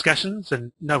lots of discussions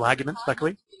and no arguments,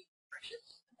 luckily.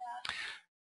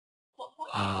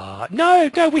 No,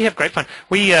 we have great fun.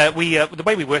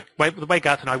 The way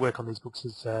Garth and I work on these books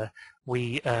is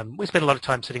we spend a lot of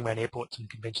time sitting around airports and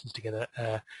conventions together,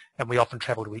 and we often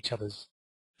travel to each other's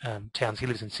towns. He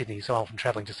lives in Sydney, so I'm often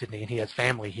travelling to Sydney, and he has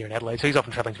family here in Adelaide, so he's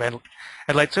often travelling to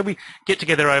Adelaide. So we get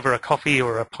together over a coffee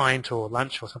or a pint or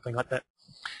lunch or something like that,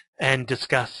 and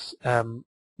discuss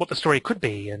what the story could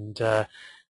be. And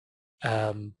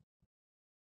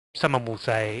someone will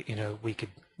say, we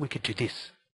could do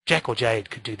this. Jack or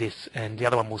Jade could do this, and the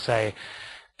other one will say,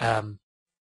 no,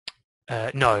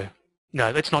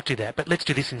 let's not do that, but let's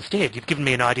do this instead. You've given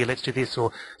me an idea, let's do this.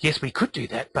 Or, yes, we could do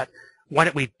that, but why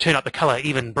don't we turn up the colour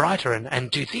even brighter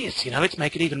and do this? Let's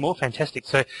make it even more fantastic.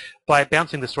 So by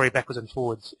bouncing the story backwards and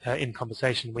forwards in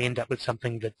conversation, we end up with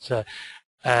something that's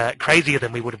crazier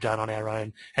than we would have done on our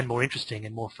own, and more interesting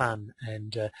and more fun.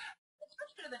 And it's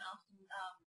much better than asking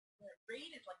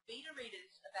readers, like beta readers,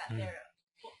 about their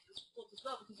books as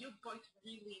well, because you're both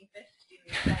really invested in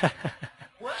the same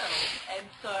world, and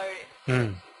so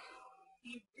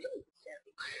you really sound.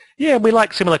 Yeah, we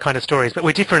like similar kind of stories, but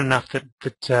we're different enough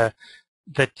that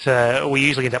we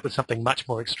usually end up with something much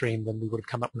more extreme than we would have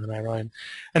come up with on our own.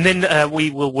 And then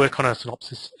we will work on a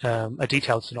synopsis, a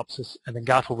detailed synopsis, and then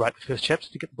Garth will write the first chapter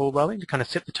to get the ball rolling, to kind of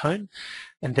set the tone.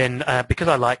 And then because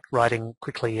I like writing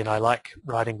quickly and I like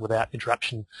writing without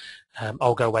interruption,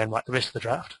 I'll go away and write the rest of the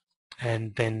draft.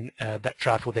 And then that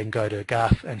draft will then go to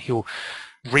Garth, and he'll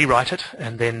rewrite it,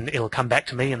 and then it'll come back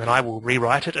to me, and then I will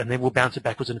rewrite it, and then we'll bounce it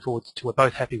backwards and forwards till we're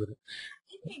both happy with it. I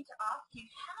did mean to ask you,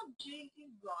 how do you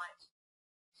write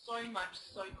so much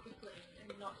so quickly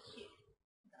and not hit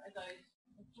those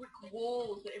brick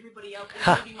walls that everybody else,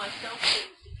 including myself,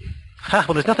 sees?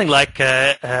 Well, there's nothing like,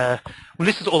 well,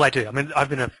 this is all I do. I mean, I've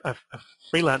been a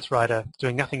freelance writer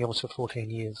doing nothing else for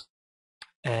 14 years,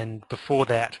 and before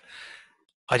that,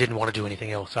 I didn't want to do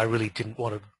anything else. I really didn't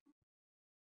want to,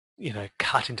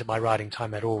 cut into my writing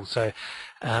time at all. So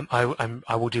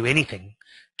I will do anything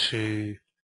to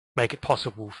make it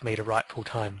possible for me to write full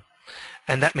time,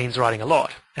 and that means writing a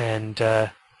lot. And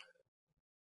I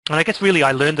guess really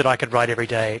I learned that I could write every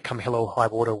day, come hell or high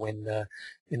water, when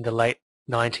in the late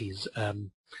 90s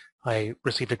I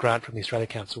received a grant from the Australia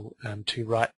Council to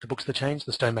write the books that changed,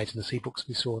 the Stonemates and the Sea books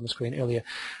we saw on the screen earlier,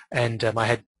 and I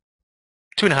had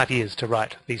 2.5 years to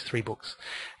write these 3 books.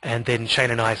 And then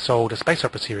Shane and I sold a space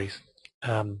opera series,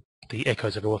 the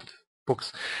Echoes of Earth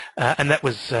books, and that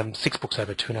was 6 books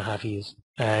over 2.5 years.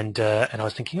 And I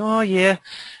was thinking, oh yeah,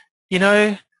 you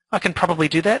know, I can probably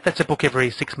do that. That's a book every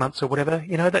 6 months or whatever.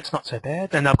 You know, that's not so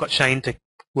bad. And I've got Shane to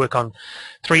work on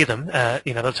 3 of them.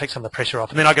 You know, that'll take some of the pressure off.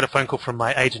 And then I got a phone call from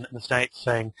my agent in the States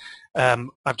saying,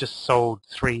 I've just sold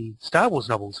 3 Star Wars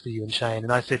novels for you and Shane.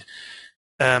 And I said,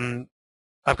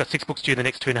 I've got 6 books due in the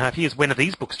next 2.5 years. When are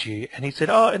these books due? And he said,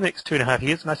 oh, in the next 2.5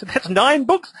 years. And I said, that's 9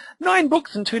 books. 9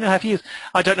 books in 2.5 years.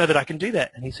 I don't know that I can do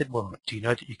that. And he said, well, do you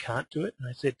know that you can't do it? And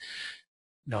I said,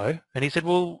 no. And he said,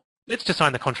 well, let's just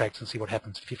sign the contracts and see what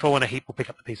happens. If you fall in a heap, we'll pick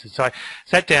up the pieces. So I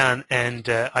sat down and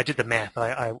I did the math.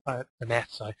 I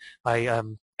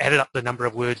added up the number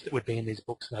of words that would be in these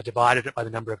books, and I divided it by the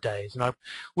number of days. And I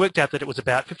worked out that it was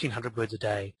about 1,500 words a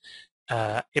day,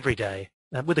 every day,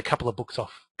 with a couple of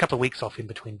weeks off in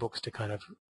between books to kind of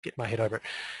get my head over it.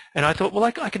 And I thought, well,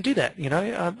 I can do that. You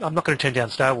know, I'm not going to turn down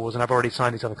Star Wars, and I've already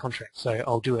signed these other contracts, so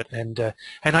I'll do it. And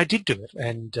I did do it.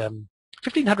 And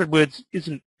 1,500 words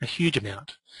isn't a huge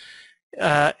amount.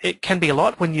 It can be a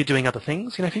lot when you're doing other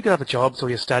things. You know, if you've got other jobs or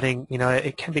you're studying, you know,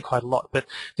 it can be quite a lot. But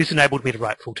this enabled me to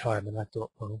write full time, and I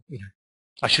thought, well, you know,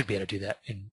 I should be able to do that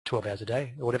in 12 hours a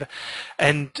day or whatever.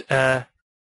 And I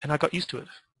got used to it,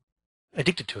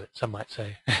 addicted to it, some might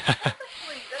say. That's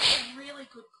a really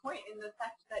good point in the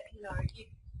fact that, you know,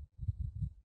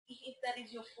 if that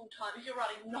is your full time, if you're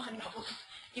writing 9 novels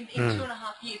in 2.5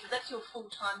 years, if that's your full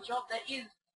time job, that is,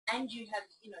 and you have,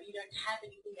 you know, you don't have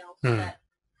anything else that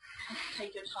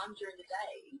take your time during the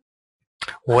day.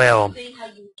 Well, see how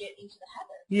you get into the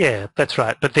habit. Yeah, that's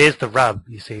right. But there's the rub,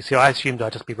 you see. So I assumed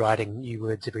I'd just be writing new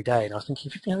words every day, and I was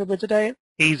thinking 1,500 words a day,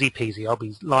 easy peasy. I'll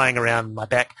be lying around my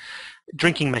back,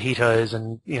 drinking mojitos,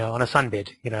 and you know, on a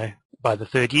sunbed. You know, by the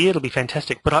 3rd year, it'll be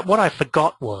fantastic. But what I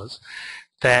forgot was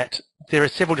that there are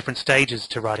several different stages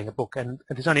to writing a book, and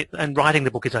writing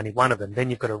the book is only one of them. Then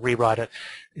you've got to rewrite it.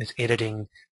 There's editing.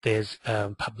 There's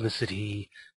publicity.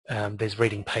 There's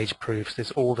reading page proofs,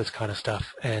 there's all this kind of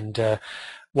stuff. And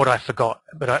what I forgot,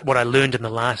 but what I learned in the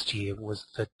last year was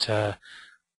that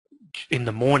in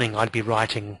the morning I'd be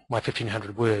writing my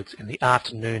 1,500 words, in the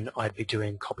afternoon I'd be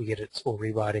doing copy edits or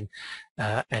rewriting,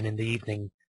 and in the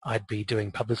evening I'd be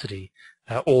doing publicity,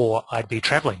 or I'd be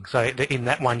travelling. So in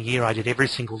that 1 year I did every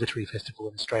single literary festival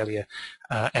in Australia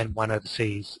and one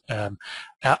overseas.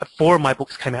 4 of my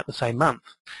books came out the same month.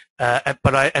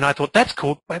 But I thought, that's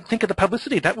cool. Think of the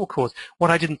publicity that will cause.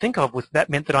 What I didn't think of was that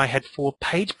meant that I had 4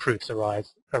 page proofs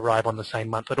arrive on the same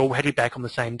month that all had to be back on the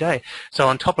same day. So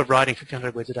on top of writing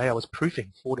 1,500 words a day, I was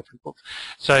proofing 4 different books.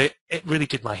 So it really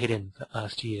did my head in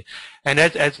last year. And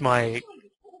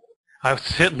I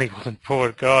certainly wasn't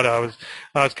bored. God, I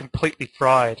was completely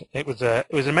fried. It was an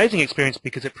amazing experience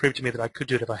because it proved to me that I could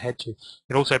do it if I had to.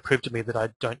 It also proved to me that I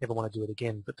don't ever want to do it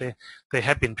again. But there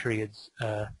have been periods.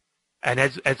 And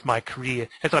as my career,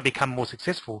 as I become more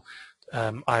successful,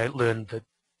 I learned that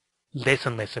less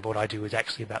and less of what I do is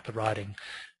actually about the writing.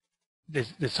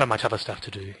 There's so much other stuff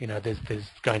to do. You know, there's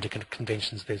going to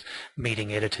conventions, there's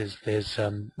meeting editors, there's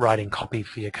writing copy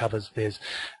for your covers, there's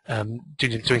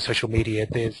doing social media,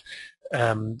 there's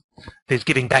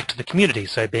giving back to the community.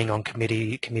 So being on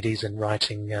committees and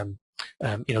writing you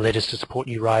know, letters to support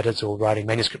new writers, or writing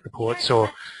manuscript reports,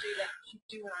 or.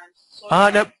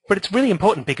 No, but it's really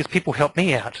important because people helped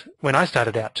me out when I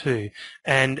started out too,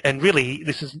 and really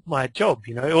this is my job.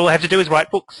 You know, all I have to do is write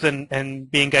books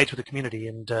and be engaged with the community.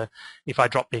 And if I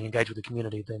drop being engaged with the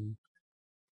community, then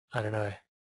I don't know.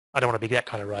 I don't want to be that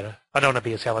kind of writer. I don't want to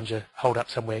be a Salinger holed up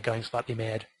somewhere going slightly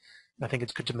mad. I think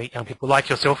it's good to meet young people like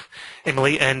yourself,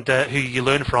 Emily, and who you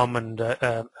learn from and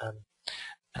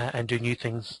do new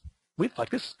things with, like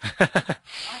this. I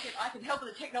can help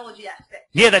with the technology aspect.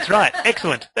 Yeah, that's right.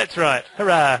 Excellent. That's right.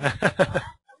 Hurrah. There was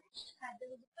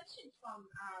a question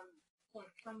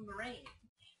from Maureen,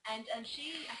 and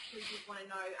she actually did want to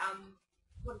know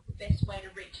what is the best way to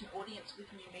reach an audience with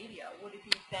new media? What have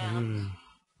you found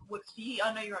works for you?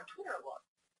 I know you're on Twitter a lot.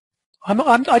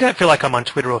 I don't feel like I'm on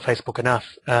Twitter or Facebook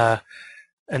enough,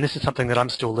 and this is something that I'm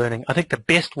still learning. I think the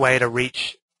best way to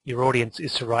reach your audience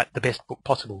is to write the best book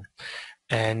possible.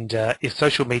 And if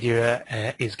social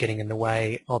media is getting in the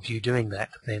way of you doing that,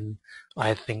 then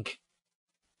I think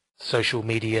social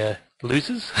media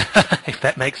loses, if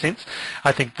that makes sense.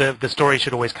 I think the story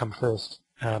should always come first.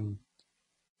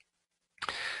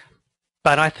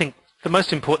 But I think the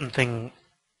most important thing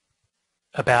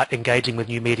about engaging with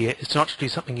new media is to not to do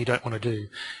something you don't want to do.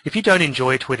 If you don't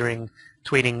enjoy tweeting,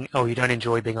 or you don't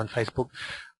enjoy being on Facebook,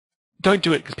 don't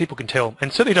do it because people can tell.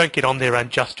 And certainly don't get on there and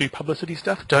just do publicity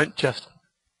stuff. Don't just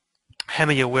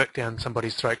hammer your work down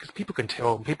somebody's throat, because people can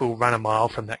tell, people run a mile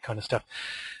from that kind of stuff.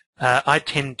 I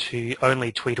tend to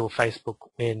only tweet or Facebook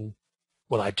when,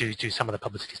 well, I do some of the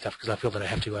publicity stuff because I feel that I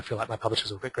have to. I feel like my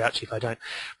publishers will get grouchy if I don't.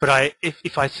 But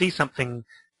if I see something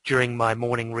during my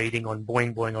morning reading on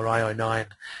Boing Boing or IO9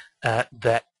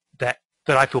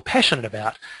 that I feel passionate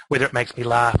about, whether it makes me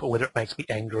laugh or whether it makes me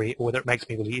angry or whether it makes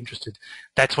me really interested,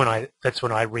 that's when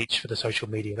I reach for the social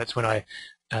media. That's when I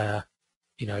go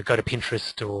to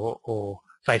Pinterest or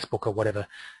Facebook or whatever,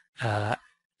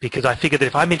 because I figure that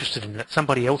if I'm interested in it,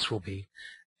 somebody else will be,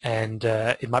 and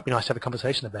it might be nice to have a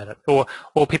conversation about it.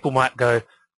 Or people might go,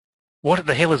 what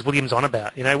the hell is Williams on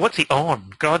about? What's he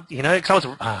on? God, because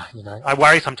I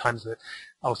worry sometimes that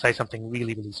I'll say something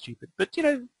really, really stupid. But,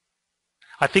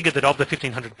 I figured that of the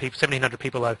 1,500 people, 1,700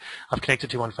 people I've connected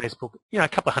to on Facebook, a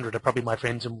couple of hundred are probably my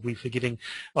friends and will be forgiving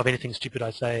of anything stupid I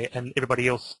say, and everybody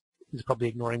else is probably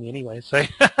ignoring me anyway. So,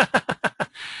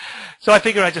 so I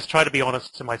figure I just try to be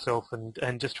honest to myself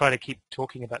and just try to keep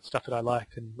talking about stuff that I like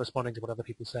and responding to what other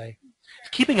people say.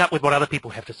 It's keeping up with what other people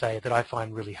have to say that I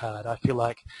find really hard. I feel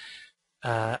like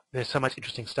there's so much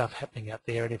interesting stuff happening out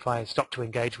there, and if I stop to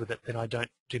engage with it, then I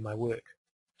don't do my work.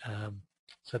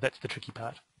 So that's the tricky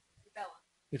part.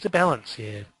 It's a balance,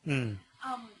 yeah.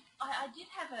 I did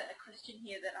have a question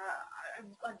here that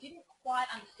I didn't quite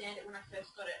understand it when I first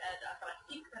got it, but I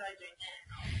think that I do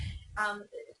now.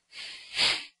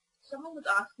 Someone was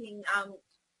asking,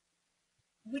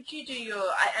 would you do your,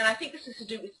 and I think this is to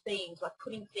do with themes, like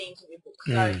putting themes in your book.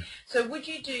 So would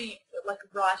you do like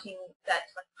writing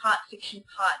that's like part fiction,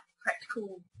 part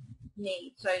practical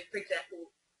need? So, for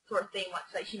example, for a theme like,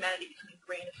 say, humanity becoming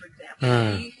greener, for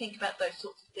example, do you think about those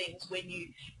sorts of things when you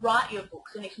write your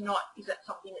books? And if not, is that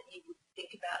something that you would think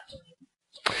about doing?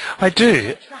 I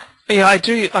do. Yeah, I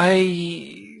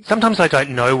do. Sometimes I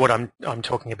don't know what I'm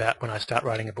talking about when I start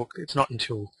writing a book. It's not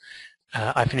until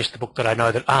I finish the book that I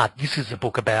know that, this is a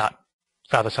book about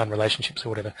father-son relationships or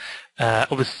whatever,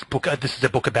 or this is a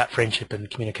book about friendship and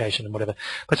communication and whatever.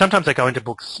 But sometimes I go into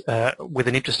books with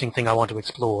an interesting thing I want to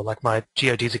explore, like my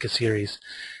Geodesica series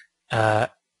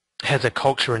has a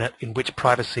culture in it in which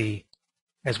privacy,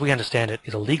 as we understand it,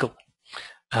 is illegal.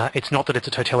 It's not that it's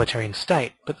a totalitarian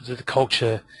state, but that the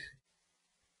culture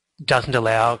doesn't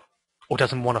allow or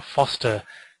doesn't want to foster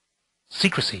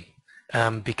secrecy,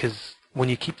 because when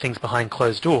you keep things behind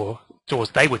closed doors,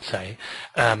 they would say,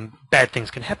 bad things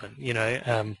can happen,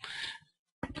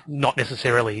 not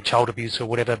necessarily child abuse or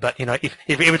whatever, but, if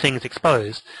everything is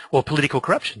exposed, or political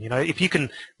corruption, if you can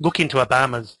look into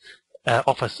Obama's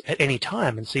office at any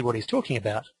time and see what he's talking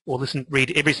about, or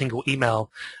read every single email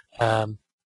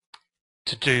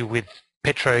to do with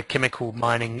petrochemical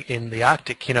mining in the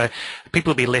Arctic,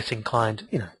 people will be less inclined,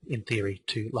 in theory,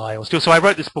 to lie or steal. So I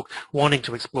wrote this book wanting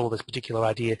to explore this particular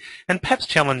idea and perhaps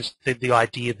challenge the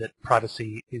idea that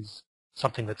privacy is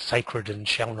something that's sacred and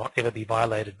shall not ever be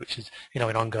violated, which is,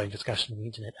 an ongoing discussion in the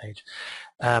internet age.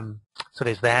 So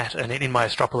there's that. And in my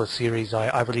Astropolis series,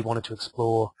 I really wanted to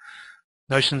explore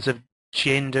notions of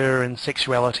gender and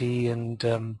sexuality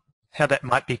and how that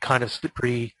might be kind of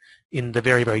slippery in the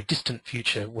very, very distant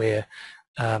future, where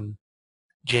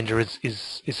gender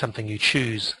is something you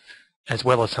choose as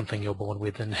well as something you're born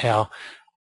with, and how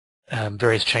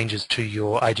various changes to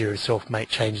your idea of self may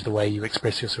change the way you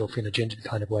express yourself in a gendered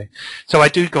kind of way. So I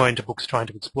do go into books trying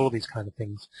to explore these kind of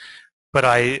things, but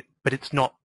it's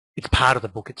part of the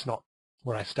book. It's not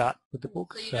where I start with the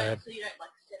book. So you don't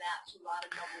like set out to write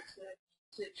a novel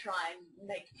to try and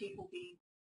make people be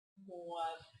more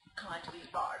kind to the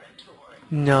environment, or?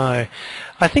 No,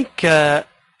 I think the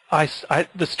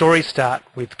stories start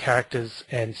with characters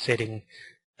and setting,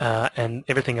 and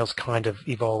everything else kind of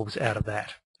evolves out of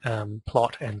that,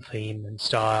 plot and theme and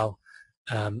style.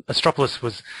 Astropolis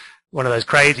was one of those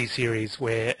crazy series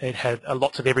where it had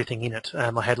lots of everything in it.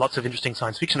 I had lots of interesting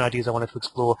science fiction ideas I wanted to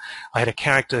explore. I had a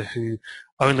character who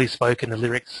only spoke in the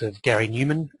lyrics of Gary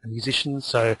Newman, a musician,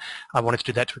 so I wanted to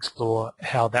do that to explore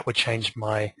how that would change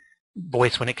my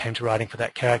voice when it came to writing for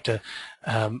that character.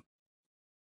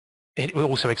 It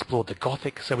also explored the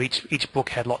Gothic, so each book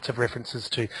had lots of references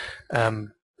to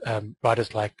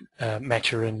writers like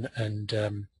Maturin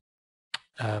and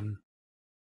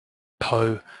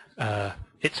Poe,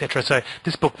 etc. So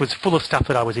this book was full of stuff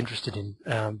that I was interested in,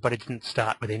 but it didn't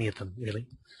start with any of them, really.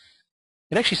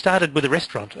 It actually started with a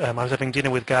restaurant. I was having dinner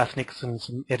with Garth Nix and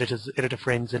some editor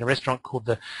friends in a restaurant called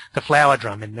the Flower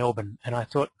Drum in Melbourne, and I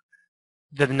thought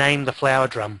the name The Flower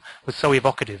Drum was so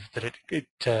evocative that it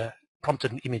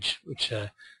prompted an image, which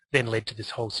then led to this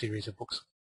whole series of books.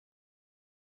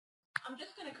 I'm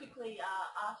just going to quickly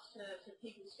ask for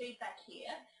people's feedback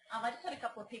here. I just had a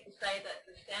couple of people say that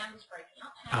the sound was breaking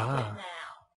up. How's it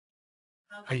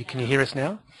now? Can you hear us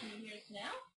now? Can you hear us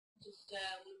now? Just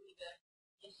leave me the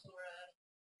yes or a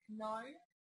no.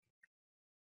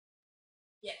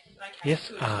 Yes. Okay.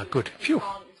 Yes. Good. Phew.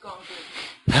 It's gone good.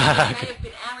 It may have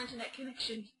been our internet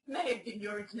connection. May have been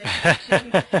your internet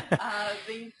connection.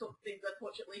 These sorts of things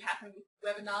unfortunately happen with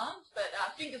webinars, but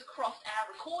fingers crossed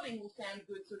our recording will sound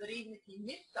good so that even if you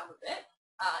miss some of it,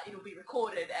 it'll be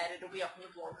recorded and it'll be up on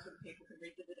the blog so that people can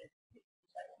revisit it if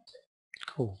they want to.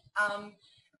 Cool.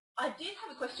 I did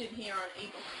have a question here on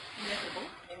ebook. Inevitable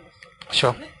in this.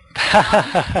 Sure.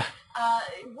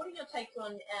 What are your takes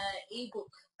on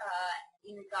ebooks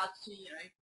in regards to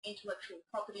intellectual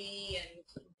property and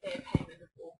fair payment of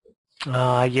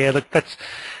authors? Yeah, look,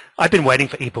 I've been waiting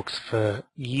for ebooks for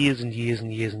years and years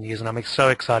and years and years, and I'm so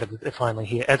excited that they're finally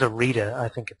here. As a reader, I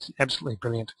think it's absolutely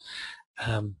brilliant.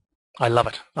 I love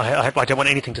it. I don't want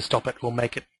anything to stop it or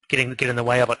make it get in the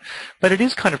way of it. But it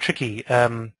is kind of tricky.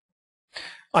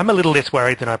 I'm a little less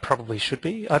worried than I probably should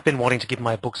be. I've been wanting to give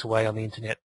my books away on the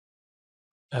internet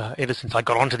ever since I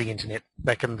got onto the internet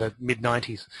back in the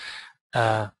mid-90s,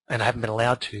 and I haven't been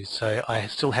allowed to, so I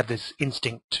still have this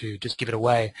instinct to just give it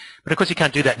away. But of course you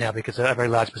can't do that now because a very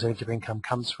large percentage of income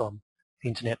comes from the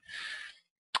internet.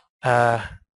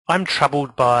 I'm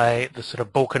troubled by the sort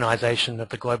of balkanization of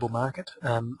the global market.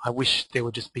 I wish there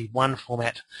would just be one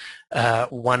format,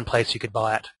 one place you could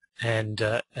buy it, and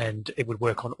it would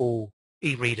work on all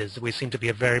e-readers. We seem to be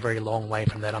a very, very long way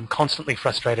from that. I'm constantly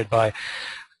frustrated by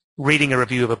reading a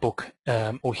review of a book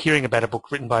or hearing about a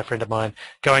book written by a friend of mine,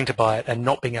 going to buy it and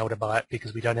not being able to buy it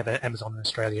because we don't have Amazon in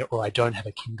Australia, or I don't have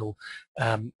a Kindle,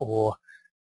 or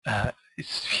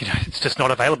it's just not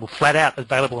available, flat out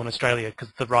available in Australia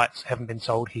because the rights haven't been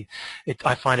sold here.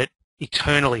 I find it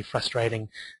eternally frustrating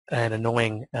and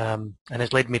annoying, and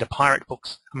has led me to pirate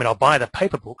books. I mean, I'll buy the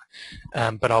paper book,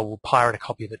 but I will pirate a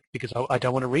copy of it because I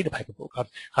don't want to read a paper book.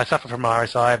 I suffer from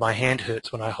RSI. My hand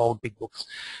hurts when I hold big books.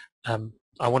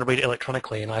 I want to read it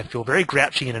electronically, and I feel very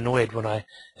grouchy and annoyed when as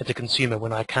a consumer,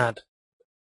 when I can't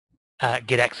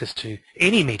get access to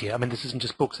any media. I mean, this isn't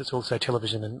just books, it's also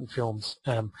television and films.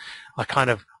 I kind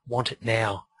of want it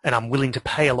now, and I'm willing to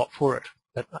pay a lot for it.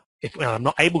 But when I'm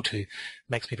not able to, it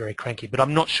makes me very cranky. But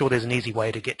I'm not sure there's an easy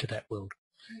way to get to that world.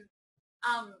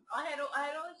 I had a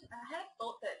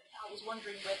thought that I was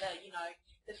wondering whether,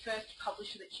 the first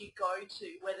publisher that you go to,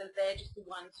 whether they're just the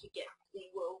ones who get the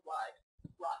worldwide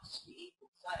rights to the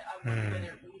ebooks. I wonder whether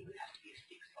it would have to be a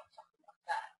fix or something like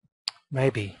that.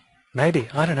 Maybe.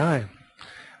 I don't know.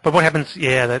 But what happens,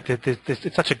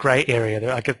 it's such a grey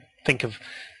area. I could think of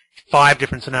 5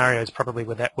 different scenarios probably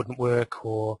where that wouldn't work,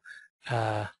 or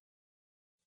what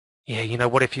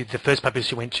if the first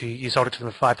publisher you went to, you sold it to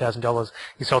them for $5,000,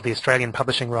 you sold the Australian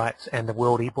publishing rights and the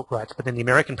world ebook rights, but then the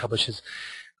American publishers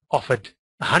offered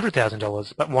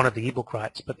 $100,000 but wanted the ebook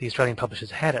rights, but the Australian publishers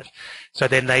had it. So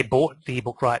then they bought the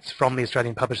ebook rights from the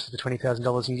Australian publishers for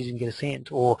 $20,000 and you didn't get a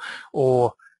cent, or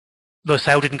the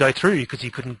sale didn't go through because you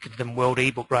couldn't give them world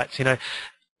ebook rights.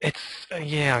 It's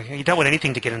you don't want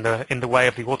anything to get in the way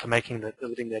of the author making the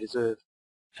living they deserve,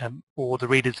 or the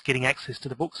readers getting access to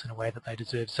the books in a way that they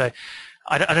deserve. So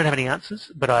I don't have any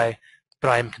answers, but I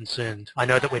am concerned. I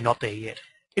know that we're not there yet.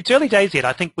 It's early days yet.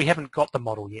 I think we haven't got the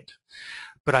model yet,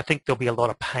 but I think there'll be a lot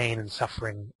of pain and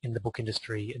suffering in the book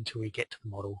industry until we get to the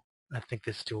model. I think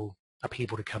there's still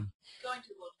upheaval to come. Going to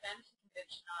the World Fantasy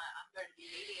Convention, I'm going to be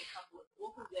meeting a couple of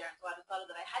authors there, and so I decided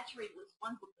that I had to read at least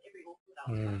one book for every author that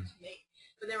I was going to meet.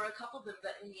 But there were a couple of them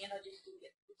that in the end I just didn't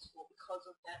get books for because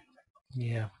of that.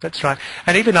 Yeah, that's right.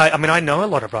 And even I know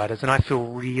a lot of writers, and I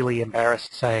feel really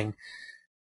embarrassed saying,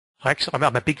 I'm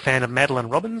a big fan of Madeline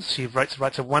Robbins. She writes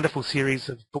a wonderful series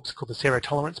of books called the Zero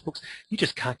Tolerance books. You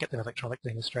just can't get them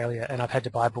electronically in Australia, and I've had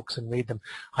to buy books and read them.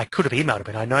 I could have emailed her,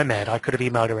 but I know Mad. I could have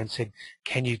emailed her and said,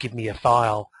 can you give me a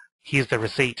file? Here's the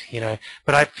receipt,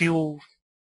 But I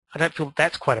don't feel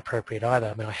that's quite appropriate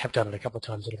either. I mean, I have done it a couple of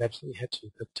times that I've absolutely had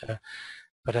to,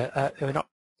 but we're not.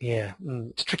 Yeah,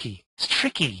 it's tricky. It's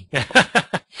tricky. All right,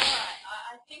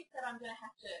 I think that I'm going to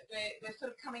have to. We're sort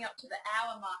of coming up to the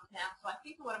hour mark now, so I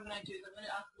think what I'm going to do is I'm going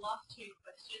to ask the last 2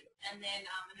 questions, and then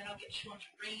I'll get Sean to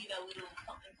read a little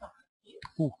something here.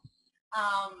 Ooh.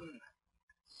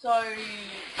 So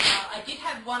I did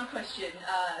have one question,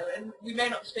 and we may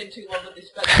not spend too long on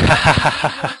this, but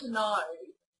I want to know,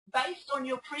 based on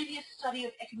your previous study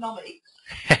of economics,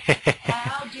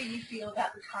 how do you feel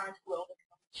about the current world economics?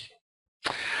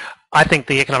 I think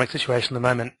the economic situation at the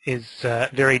moment is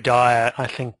very dire. I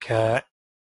think it's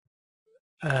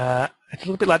a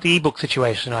little bit like the ebook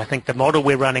situation. I think the models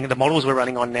we're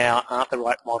running on now aren't the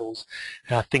right models,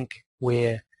 and I think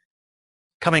we're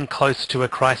coming close to a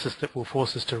crisis that will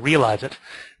force us to realize it,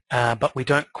 but we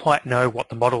don't quite know what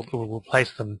the model that will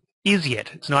replace them is yet.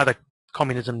 It's neither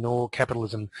communism nor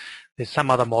capitalism. There's some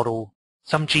other model,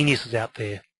 some geniuses out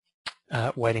there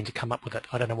waiting to come up with it.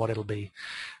 I don't know what it'll be,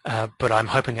 but I'm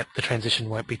hoping that the transition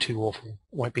won't be too awful,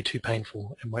 won't be too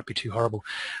painful, and won't be too horrible.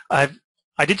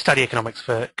 I did study economics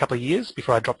for a couple of years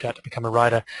before I dropped out to become a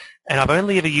writer, and I've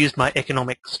only ever used my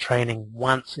economics training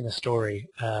once in a story.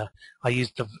 I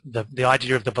used the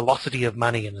idea of the velocity of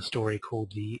money in a story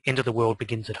called The End of the World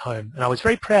Begins at Home, and I was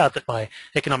very proud that my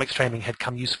economics training had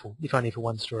come useful, if only for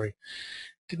one story.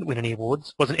 Didn't win any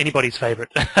awards, wasn't anybody's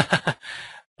favourite,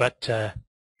 but I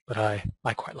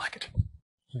quite like it.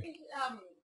 I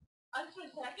just want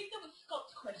to say, I think that was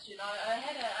Scott's question. I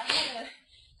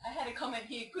had a comment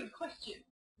here, good question.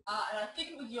 And I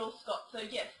think it was yours, Scott. So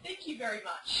yes, thank you very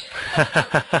much for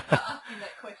asking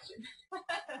that question.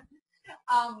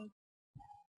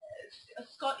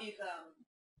 Scott is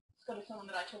someone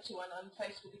that I talk to on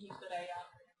Facebook, and he's got a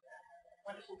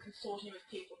wonderful consortium of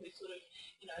people who sort of,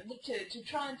 look to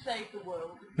try and save the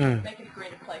world and make it a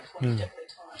greener place one step at a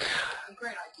time. It's a great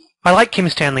idea. I like Kim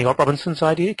Stanley Robinson's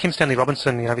idea. Kim Stanley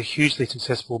Robinson, a hugely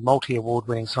successful,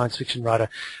 multi-award-winning science fiction writer,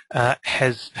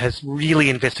 has really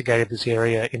investigated this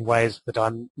area in ways that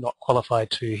I'm not qualified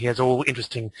to. He has all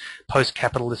interesting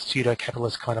post-capitalist,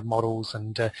 pseudo-capitalist kind of models,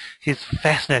 and he's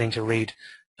fascinating to read.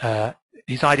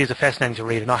 His ideas are fascinating to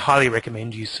read, and I highly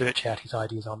recommend you search out his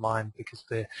ideas online because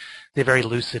they're very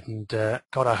lucid. And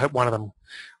God, I hope one of them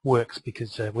works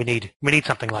because we need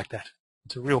something like that.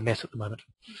 It's a real mess at the moment.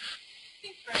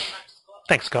 Thanks very much, Scott.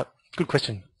 Thanks, Scott. Good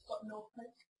question. Scott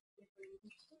Northcote,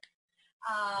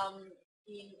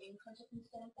 in contact with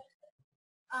Stanford.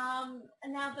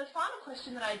 And now the final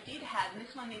question that I did have, and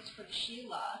this one is for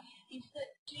Sheila, is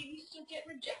that do you still get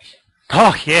rejection?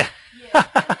 Oh yeah.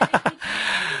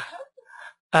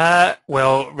 Yeah.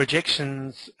 Well,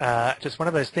 rejections are just one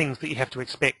of those things that you have to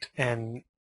expect and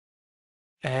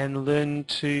learn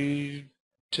to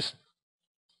just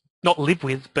not live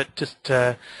with, but just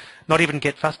not even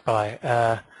get fussed by.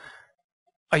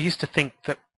 I used to think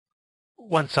that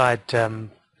once I'd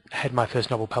had my first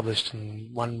novel published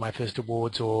and won my first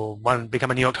awards or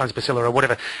become a New York Times bestseller or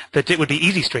whatever, that it would be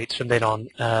easy streets from then on.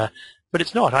 But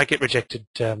it's not. I get rejected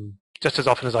just as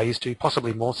often as I used to,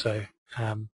 possibly more so.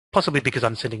 Possibly because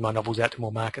I'm sending my novels out to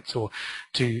more markets or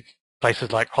to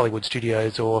places like Hollywood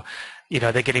studios, or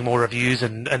they're getting more reviews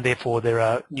and therefore there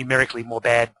are numerically more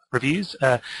bad reviews.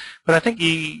 But I think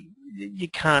you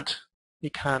can't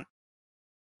let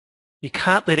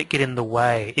it get in the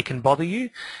way. It can bother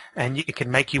you, and it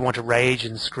can make you want to rage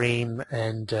and scream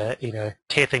and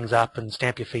tear things up and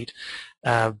stamp your feet.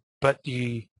 But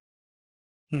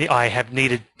I have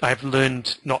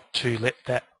learned not to let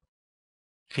that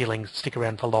feeling stick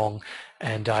around for long,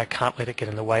 and I can't let it get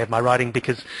in the way of my writing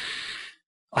because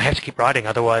I have to keep writing.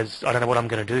 Otherwise, I don't know what I'm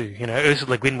going to do.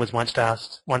 Ursula Le Guin was once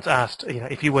asked,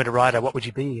 if you weren't a writer, what would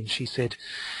you be? And she said,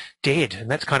 dead.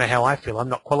 And that's kind of how I feel. I'm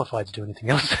not qualified to do anything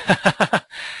else.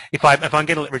 If I'm going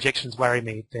to let rejections worry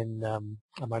me, then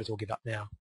I might as well give up now.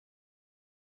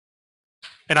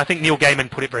 And I think Neil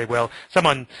Gaiman put it very well.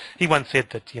 He once said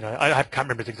that, I can't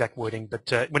remember his exact wording,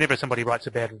 but whenever somebody writes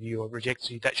a bad review or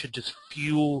rejects you, that should just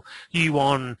fuel you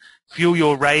on, fuel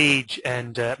your rage,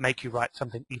 and make you write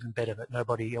something even better that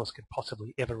nobody else could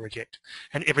possibly ever reject.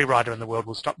 And every writer in the world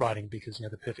will stop writing because,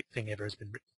 the perfect thing ever has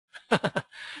been written. And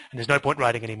there's no point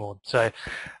writing anymore. So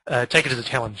take it as a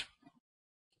challenge.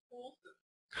 Awesome.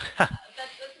 That's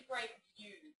a great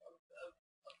view of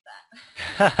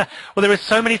that. Well, there are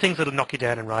so many things that will knock you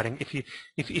down in writing.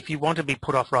 If you want to be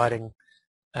put off writing,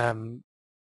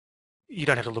 you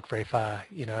don't have to look very far.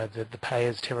 The pay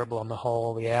is terrible on the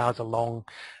whole. The hours are long.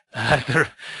 There's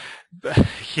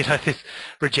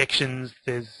rejections.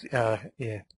 There's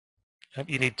you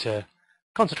need to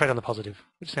concentrate on the positive,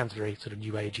 which sounds very sort of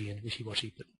new agey and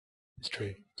wishy-washy, but it's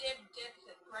true. Deb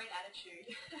said, great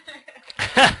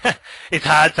attitude. It's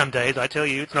hard some days, I tell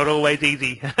you. It's not always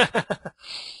easy. So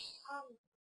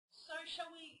shall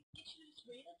we get you to just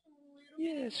read us a little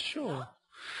bit? Yes, sure.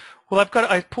 Well,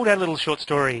 I pulled out a little short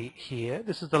story here.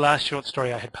 This is the last short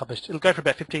story I had published. It'll go for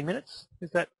about 15 minutes.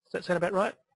 Does that sound about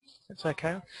right? That's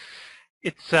okay.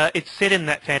 It's set in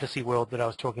that fantasy world that I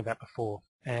was talking about before,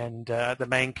 and the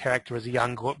main character is a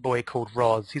young boy called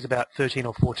Roz. He's about 13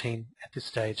 or 14 at this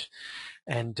stage,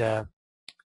 and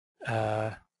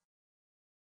perhaps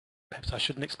I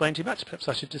shouldn't explain too much. Perhaps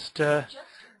I should just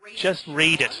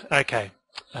read it. Okay.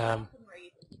 I'll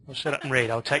shut up and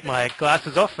read. I'll take my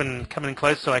glasses off and come in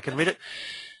close so I can read it.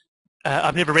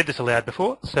 I've never read this aloud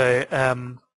before, so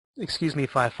excuse me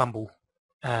if I fumble.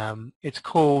 It's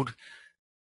called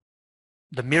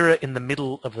The mirror in the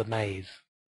middle of the maze.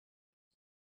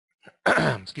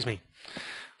 Excuse me.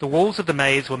 The walls of the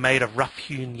maze were made of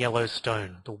rough-hewn yellow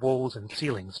stone, the walls and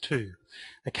ceilings too.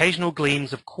 Occasional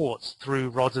gleams of quartz threw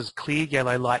Roz's clear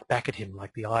yellow light back at him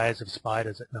like the eyes of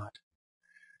spiders at night.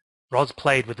 Roz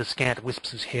played with the scant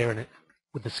wisps of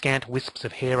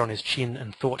hair on his chin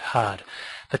and thought hard.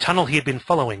 The tunnel he had been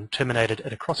following terminated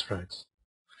at a crossroads.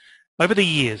 Over the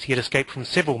years he had escaped from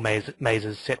several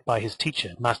mazes set by his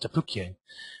teacher, Master Pukier.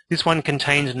 This one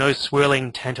contained no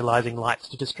swirling, tantalizing lights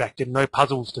to distract him, no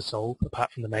puzzles to solve,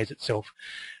 apart from the maze itself,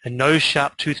 and no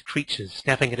sharp-toothed creatures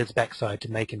snapping at his backside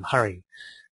to make him hurry.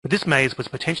 But this maze was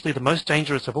potentially the most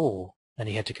dangerous of all, and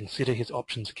he had to consider his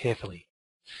options carefully.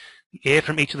 The air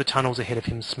from each of the tunnels ahead of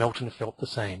him smelt and felt the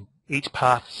same. Each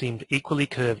path seemed equally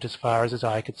curved as far as his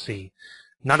eye could see.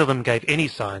 None of them gave any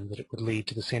sign that it would lead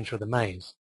to the centre of the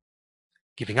maze.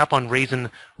 Giving up on reason,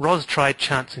 Roz tried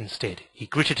chance instead. He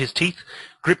gritted his teeth,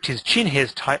 gripped his chin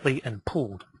hairs tightly, and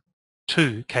pulled.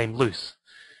 2 came loose.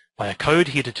 By a code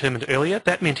he had determined earlier,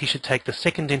 that meant he should take the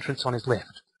second entrance on his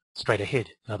left. Straight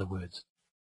ahead, in other words.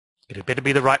 It had better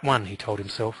be the right one, he told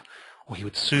himself, or he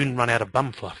would soon run out of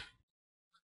bum fluff.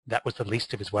 That was the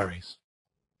least of his worries.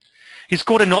 He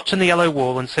scored a notch in the yellow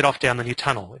wall and set off down the new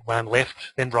tunnel. It wound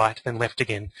left, then right, then left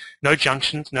again. No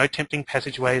junctions, no tempting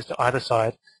passageways to either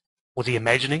side. Was he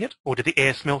imagining it, or did the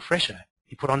air smell fresher?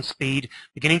 He put on speed,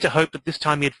 beginning to hope that this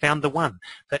time he had found the one,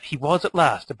 that he was at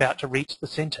last about to reach the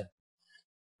centre.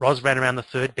 Roz ran around the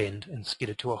third bend and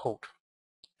skidded to a halt.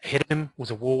 Ahead of him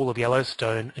was a wall of yellow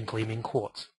stone and gleaming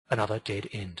quartz, another dead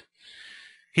end.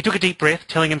 He took a deep breath,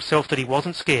 telling himself that he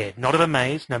wasn't scared, not of a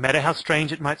maze, no matter how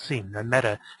strange it might seem, no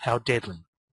matter how deadly.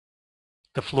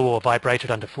 The floor vibrated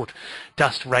underfoot.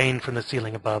 Dust rained from the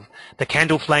ceiling above. The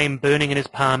candle flame burning in his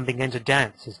palm began to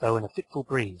dance as though in a fitful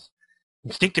breeze.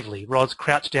 Instinctively, Roz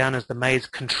crouched down as the maze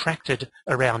contracted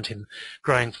around him,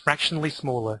 growing fractionally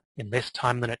smaller in less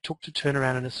time than it took to turn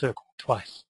around in a circle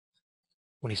twice.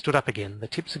 When he stood up again, the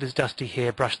tips of his dusty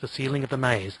hair brushed the ceiling of the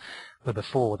maze, where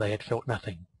before they had felt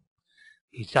nothing.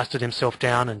 He dusted himself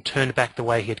down and turned back the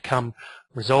way he had come,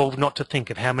 resolved not to think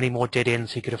of how many more dead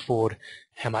ends he could afford,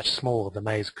 how much smaller the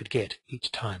maze could get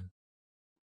each time.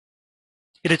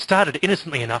 It had started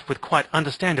innocently enough with quite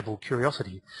understandable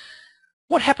curiosity.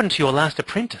 "What happened to your last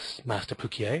apprentice, Master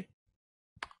Pukier?"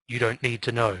 "You don't need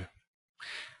to know."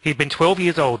 He had been 12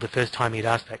 years old the first time he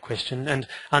had asked that question, and,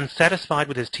 unsatisfied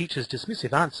with his teacher's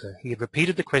dismissive answer, he had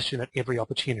repeated the question at every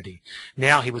opportunity.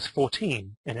 Now he was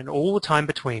 14, and in all the time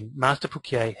between, Master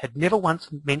Pukier had never once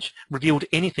revealed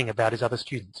anything about his other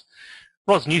students.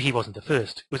 Roz knew he wasn't the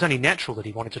first. It was only natural that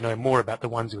he wanted to know more about the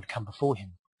ones who had come before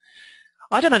him.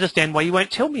 "I don't understand why you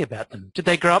won't tell me about them. Did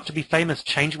they grow up to be famous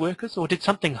change workers, or did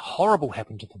something horrible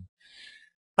happen to them?"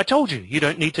 "I told you, you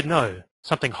don't need to know.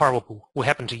 Something horrible will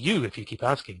happen to you if you keep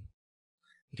asking."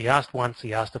 If he asked once,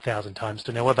 he asked 1,000 times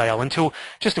to no avail, until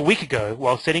just a week ago,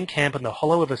 while setting camp in the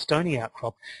hollow of a stony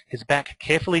outcrop, his back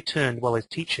carefully turned while his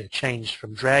teacher changed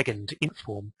from dragon to imp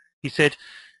form, he said,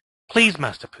 "Please,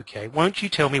 Master Pukier, won't you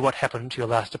tell me what happened to your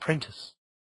last apprentice?"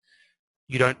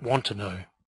 "You don't want to know."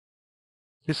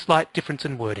 This slight difference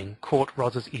in wording caught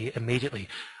Roz's ear immediately.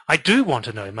 "I do want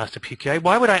to know, Master Pukier.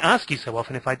 Why would I ask you so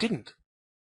often if I didn't?"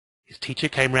 His teacher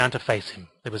came round to face him.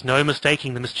 There was no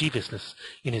mistaking the mischievousness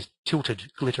in his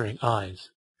tilted, glittering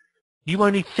eyes. "You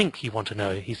only think you want to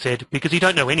know," he said, "because you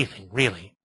don't know anything,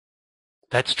 really."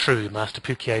 "That's true, Master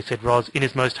Pukier," said Roz in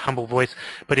his most humble voice,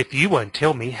 "but if you won't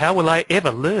tell me, how will I ever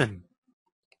learn?"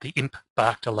 The imp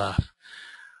barked a laugh.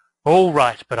 "All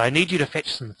right, but I need you to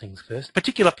fetch some things first.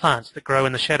 Particular plants that grow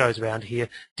in the shadows around here,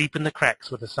 deep in the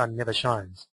cracks where the sun never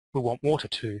shines. We'll want water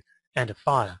too, and a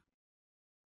fire."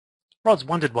 Roz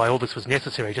wondered why all this was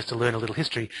necessary just to learn a little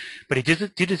history, but he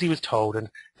did as he was told,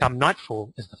 and come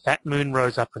nightfall, as the fat moon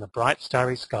rose up in a bright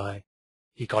starry sky,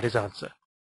 he got his answer.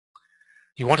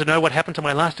 "You want to know what happened to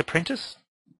my last apprentice?"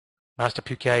 Master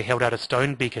Pukier held out a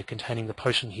stone beaker containing the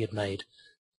potion he had made.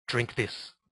 "Drink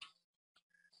this."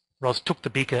 Roz took the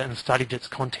beaker and studied its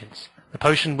contents. The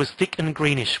potion was thick and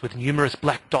greenish, with numerous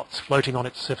black dots floating on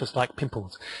its surface like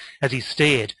pimples. As he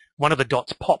stared, one of the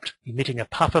dots popped, emitting a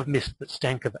puff of mist that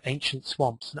stank of ancient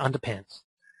swamps and underpants.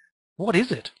 "What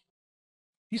is it?"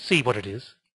 "You see what it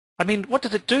is. I mean, what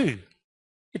does it do?"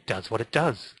 "It does what it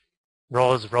does."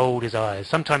 Roz rolled his eyes.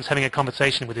 Sometimes having a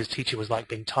conversation with his teacher was like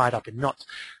being tied up in knots.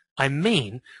 "I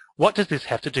mean, what does this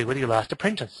have to do with your last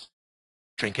apprentice?"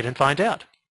 "Drink it and find out."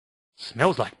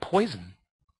 "Smells like poison."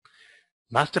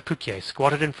 Master Pukier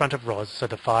squatted in front of Roz so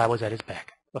the fire was at his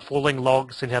back. The falling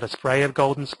log sent out a spray of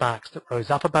golden sparks that rose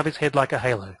up above his head like a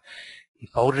halo. He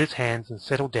folded his hands and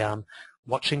settled down,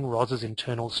 watching Roz's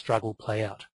internal struggle play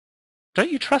out.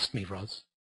 Don't you trust me, Roz?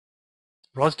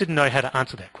 Roz didn't know how to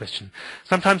answer that question.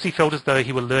 Sometimes he felt as though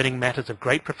he were learning matters of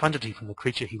great profundity from the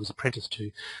creature he was apprenticed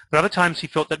to, but other times he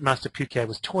felt that Master Pukier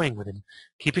was toying with him,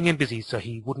 keeping him busy so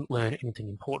he wouldn't learn anything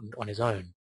important on his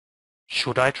own.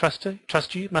 Should I trust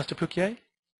you, Master Pukier?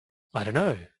 I don't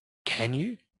know. Can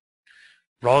you?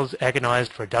 Roz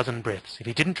agonized for a dozen breaths. If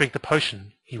he didn't drink the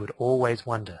potion, he would always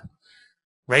wonder.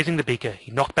 Raising the beaker,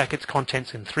 he knocked back its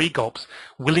contents in 3 gulps,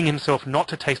 willing himself not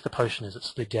to taste the potion as it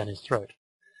slid down his throat.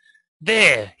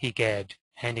 There, he gagged,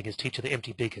 handing his teacher the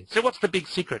empty beaker. So what's the big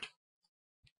secret?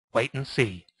 Wait and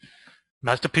see.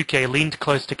 Master Pukier leaned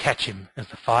close to catch him as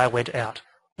the fire went out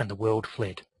and the world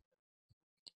fled.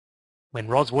 When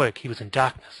Roz woke, he was in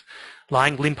darkness,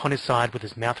 lying limp on his side with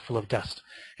his mouth full of dust.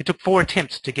 It took 4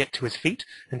 attempts to get to his feet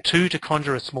and 2 to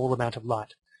conjure a small amount of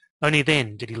light. Only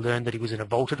then did he learn that he was in a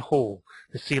vaulted hall,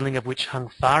 the ceiling of which hung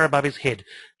far above his head,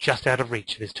 just out of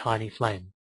reach of his tiny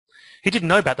flame. He didn't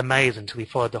know about the maze until he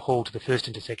followed the hall to the first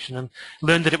intersection and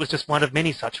learned that it was just one of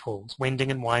many such halls, wending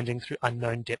and winding through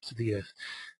unknown depths of the earth.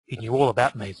 He knew all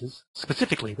about mazes,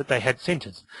 specifically that they had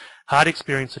centres. Hard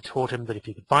experience had taught him that if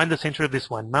he could find the centre of this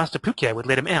one, Master Pukier would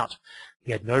let him out.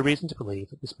 He had no reason to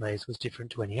believe that this maze was different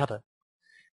to any other.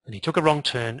 Then he took a wrong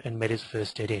turn and met his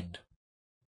first dead end.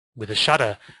 With a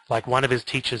shudder, like one of his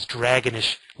teacher's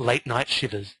dragonish late-night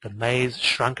shivers, the maze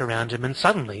shrunk around him, and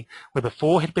suddenly, where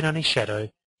before had been only shadow,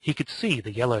 he could see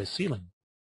the yellow ceiling.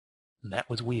 And that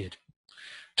was weird.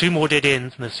 2 more dead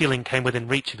ends and the ceiling came within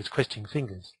reach of his questing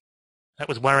fingers. That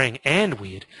was worrying and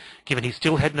weird, given he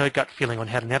still had no gut feeling on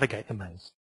how to navigate the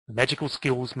maze. The magical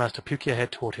skills Master Pukier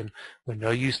had taught him were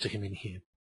no use to him in here.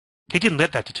 He didn't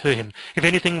let that deter him. If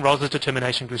anything, Roz's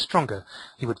determination grew stronger.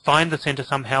 He would find the centre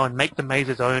somehow and make the maze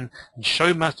his own and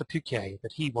show Master Pukier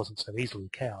that he wasn't so easily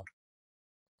cowed.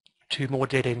 2 more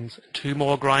dead ends, 2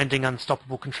 more grinding,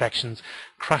 unstoppable contractions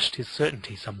crushed his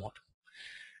certainty somewhat.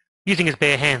 Using his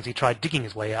bare hands, he tried digging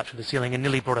his way out to the ceiling and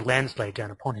nearly brought a landslide down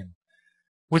upon him.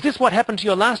 Was this what happened to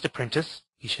your last apprentice?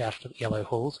 He shouted at the yellow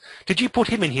halls. Did you put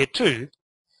him in here too?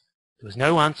 There was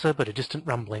no answer but a distant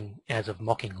rumbling, as of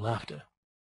mocking laughter.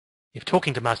 If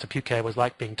talking to Master Pukier was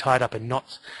like being tied up in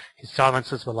knots, his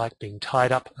silences were like being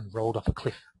tied up and rolled off a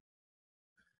cliff.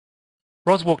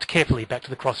 Roz walked carefully back to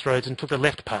the crossroads and took the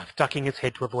left path, ducking his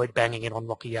head to avoid banging in on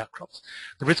rocky outcrops.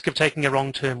 The risk of taking a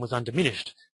wrong turn was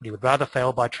undiminished, but he would rather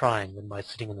fail by trying than by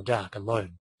sitting in the dark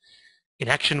alone.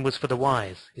 Inaction was for the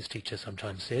wise, his teacher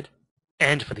sometimes said,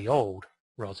 and for the old,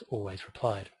 Roz always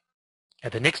replied.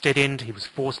 At the next dead end, he was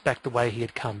forced back the way he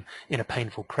had come, in a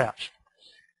painful crouch.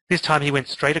 This time he went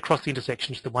straight across the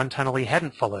intersection to the one tunnel he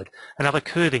hadn't followed, another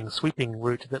curving, sweeping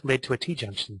route that led to a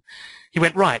T-junction. He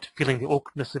went right, feeling the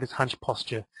awkwardness of his hunched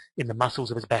posture in the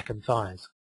muscles of his back and thighs.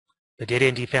 The dead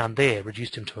end he found there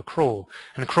reduced him to a crawl,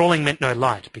 and crawling meant no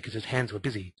light because his hands were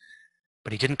busy.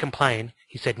 But he didn't complain.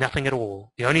 He said nothing at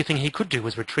all. The only thing he could do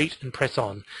was retreat and press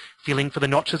on, feeling for the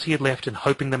notches he had left and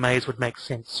hoping the maze would make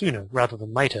sense sooner rather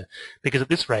than later, because at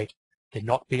this rate there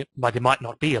might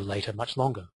not be a later much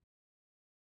longer.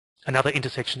 Another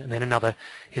intersection and then another.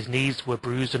 His knees were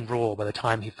bruised and raw by the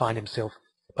time he found himself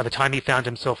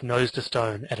nose to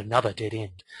stone at another dead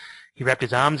end. He wrapped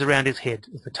his arms around his head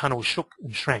as the tunnel shook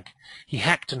and shrank. He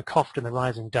hacked and coughed in the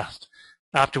rising dust.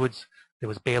 Afterwards, there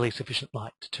was barely sufficient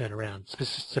light to turn around,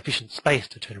 sufficient space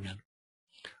to turn around.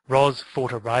 Roz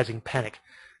fought a rising panic.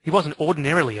 He wasn't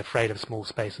ordinarily afraid of small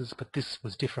spaces, but this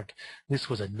was different. This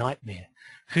was a nightmare.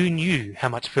 Who knew how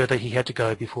much further he had to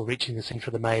go before reaching the centre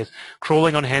of the maze,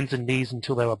 crawling on hands and knees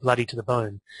until they were bloody to the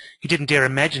bone? He didn't dare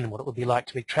imagine what it would be like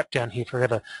to be trapped down here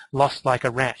forever, lost like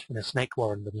a rat in a snake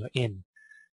warren with no end.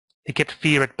 He kept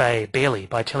fear at bay, barely,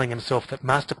 by telling himself that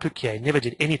Master Pukier never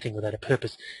did anything without a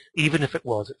purpose, even if it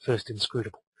was at first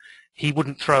inscrutable. He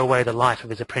wouldn't throw away the life of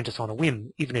his apprentice on a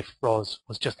whim, even if Roz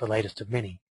was just the latest of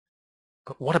many.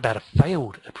 But what about a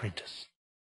failed apprentice?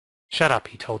 Shut up,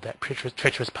 he told that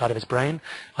treacherous part of his brain.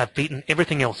 I've beaten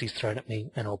everything else he's thrown at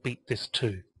me, and I'll beat this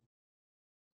too.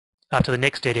 After the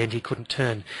next dead end, he couldn't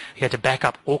turn. He had to back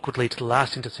up awkwardly to the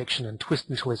last intersection and twist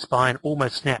until his spine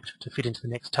almost snapped to fit into the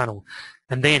next tunnel.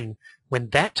 And then, when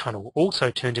that tunnel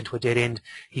also turned into a dead end,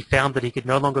 he found that he could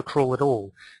no longer crawl at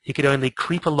all. He could only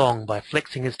creep along by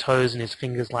flexing his toes and his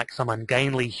fingers like some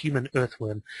ungainly human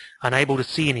earthworm, unable to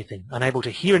see anything, unable to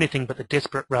hear anything but the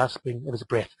desperate rasping of his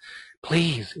breath.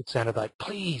 Please, it sounded like,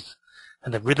 please.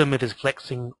 And the rhythm of his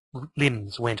flexing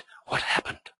limbs went, what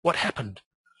happened? What happened?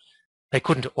 They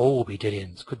couldn't all be dead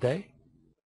ends, could they?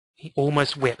 He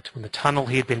almost wept when the tunnel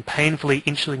he had been painfully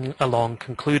inching along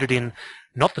concluded in,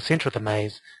 not the centre of the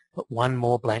maze, but one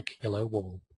more blank yellow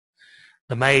wall.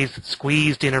 The maze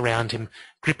squeezed in around him,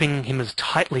 gripping him as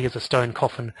tightly as a stone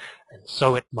coffin, and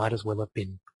so it might as well have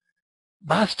been.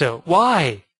 "Master,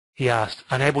 why?" he asked,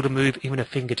 unable to move even a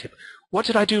fingertip. "What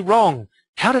did I do wrong?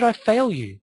 How did I fail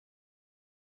you?"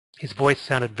 His voice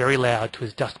sounded very loud to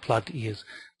his dust-plugged ears,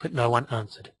 but no one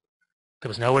answered. There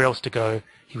was nowhere else to go.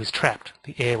 He was trapped.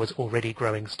 The air was already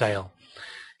growing stale.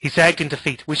 He sagged into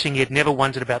feet, wishing he had never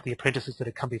wondered about the apprentices that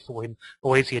had come before him,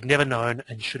 boys he had never known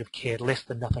and should have cared less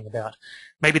than nothing about.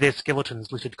 Maybe their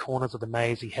skeletons littered corners of the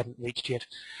maze he hadn't reached yet,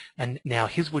 and now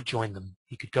his would join them.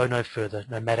 He could go no further,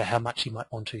 no matter how much he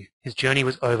might want to. His journey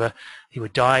was over. He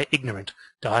would die ignorant,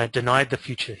 denied the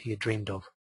future he had dreamed of.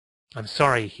 "I'm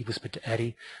sorry," he whispered to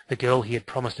Addie, the girl he had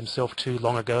promised himself to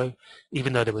long ago,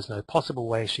 even though there was no possible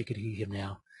way she could hear him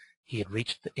now. He had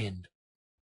reached the end.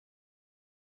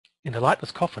 In the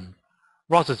lightless coffin,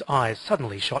 Roz's eyes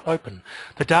suddenly shot open.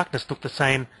 The darkness looked the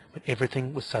same, but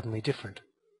everything was suddenly different.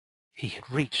 He had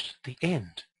reached the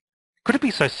end. Could it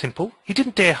be so simple? He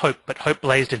didn't dare hope, but hope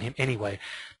blazed in him anyway.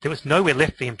 There was nowhere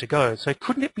left for him to go, so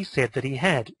couldn't it be said that he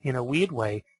had, in a weird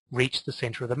way, reached the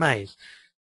centre of the maze?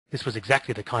 This was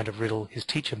exactly the kind of riddle his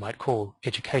teacher might call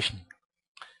education.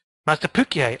 "Master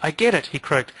Pukier, I get it," he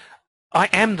croaked. "I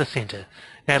am the centre.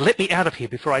 Now let me out of here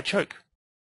before I choke."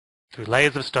 Through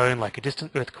layers of stone, like a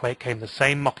distant earthquake, came the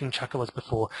same mocking chuckle as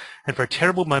before, and for a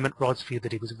terrible moment Roz feared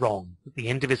that he was wrong, that the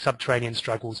end of his subterranean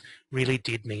struggles really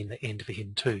did mean the end for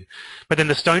him too. But then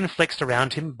the stone flexed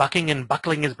around him, bucking and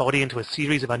buckling his body into a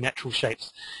series of unnatural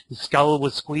shapes. His skull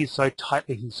was squeezed so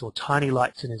tightly he saw tiny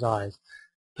lights in his eyes.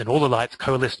 Then all the lights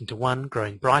coalesced into one,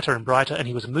 growing brighter and brighter, and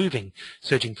he was moving,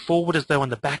 surging forward as though on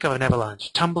the back of an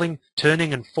avalanche, tumbling,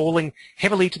 turning and falling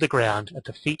heavily to the ground at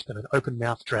the feet of an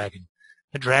open-mouthed dragon.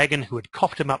 A dragon who had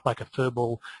coughed him up like a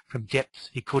furball from depths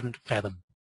he couldn't fathom.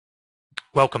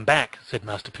 "Welcome back," said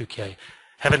Master Pukier.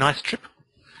 "Have a nice trip?"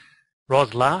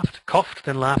 Roz laughed, coughed,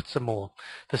 then laughed some more.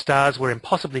 The stars were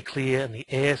impossibly clear, and the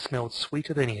air smelled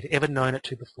sweeter than he had ever known it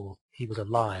to before. He was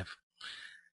alive.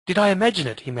 "Did I imagine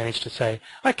it?" he managed to say.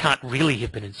 "I can't really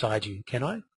have been inside you, can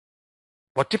I?"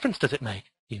 "What difference does it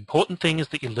make? The important thing is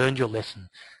that you learned your lesson.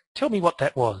 Tell me what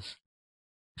that was."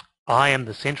 "I am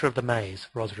the centre of the maze,"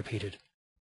 Roz repeated.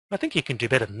 "I think you can do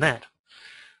better than that."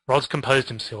 Roz composed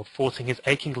himself, forcing his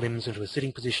aching limbs into a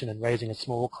sitting position and raising a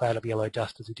small cloud of yellow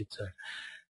dust as he did so.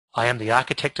 "I am the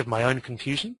architect of my own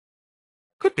confusion?"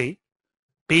 "Could be.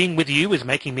 Being with you is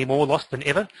making me more lost than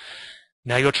ever."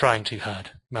 "Now you're trying too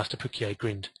hard," Master Pukier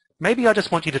grinned. "Maybe I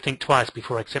just want you to think twice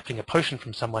before accepting a potion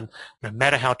from someone, no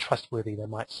matter how trustworthy they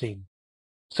might seem."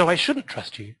 "So I shouldn't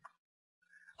trust you?"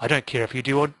 "I don't care if you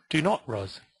do or do not,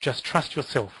 Roz. Just trust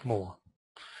yourself more."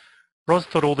 Roz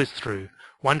thought all this through,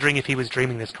 wondering if he was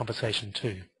dreaming this conversation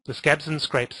too. The scabs and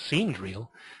scrapes seemed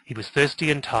real. He was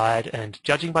thirsty and tired, and,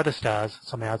 judging by the stars,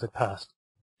 some hours had passed.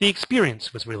 The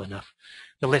experience was real enough.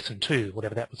 The lesson too,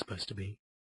 whatever that was supposed to be.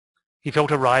 He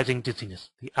felt a rising dizziness,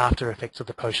 the after-effects of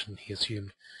the potion, he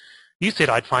assumed. "You said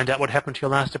I'd find out what happened to your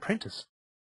last apprentice."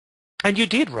 "And you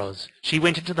did, Roz. She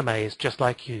went into the maze just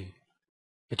like you."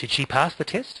 "But did she pass the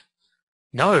test?"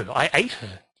 "No, I ate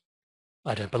her."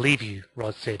 "I don't believe you,"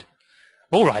 Roz said.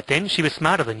 "All right then, she was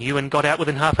smarter than you and got out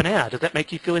within half an hour. Does that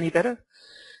make you feel any better?"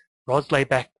 Roz lay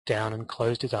back down and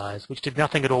closed his eyes, which did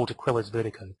nothing at all to quell his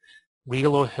vertigo.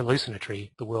 Real or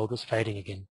hallucinatory, the world was fading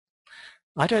again.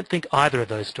 "I don't think either of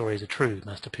those stories are true,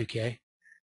 Master Pukier."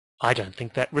 "I don't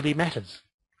think that really matters."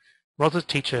 Roz's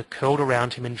teacher curled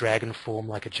around him in dragon form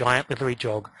like a giant leathery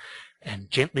jog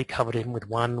and gently covered him with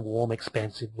one warm,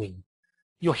 expansive wing.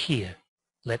 "You're here.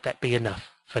 Let that be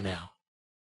enough for now."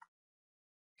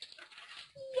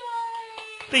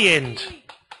 Yay! The end.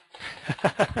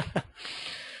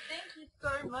 Thank you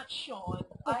so much, Sean.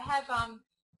 I have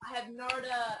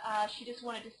Norda. She just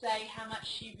wanted to say how much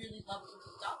she really loves your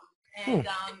stuff, and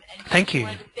Thank you.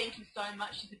 Wanted to thank you so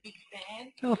much. She's a big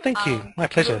fan. Oh, thank you. My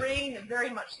pleasure. Maureen very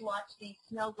much liked the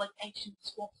 "smells like ancient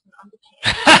swamps and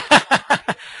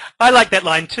underpants." I like that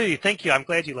line too. Thank you. I'm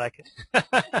glad you like it. One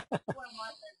of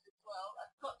my favorites as well.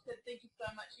 Scott said thank you so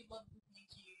much. He loved listening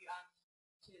to you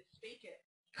to speak it.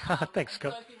 Thanks,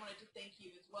 Scott. Sophie wanted to thank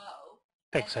you as well.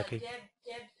 Thanks, and, Sophie.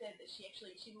 Deb said that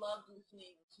she loved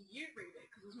listening to you read it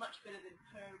because it was much better than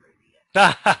her reading it.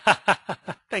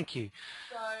 Thank you.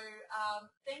 So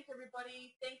thanks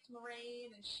everybody. Thanks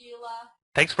Maureen and Sheila.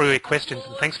 Thanks for your questions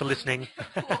and thanks for listening.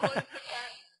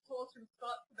 Applause from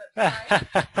Scott, so that's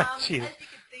great. Cheers. As you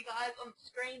can see, guys, on the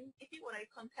screen, if you want to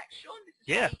contact Sean, this is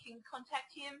Yeah. how you can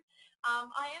contact him.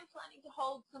 I am planning to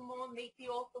hold some more Meet the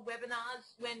Author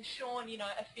webinars when Sean,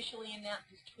 officially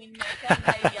announces Twin Maker.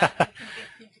 Maybe I can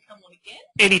convince him to come on again.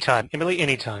 Anytime, Emily,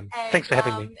 anytime. And, Thanks for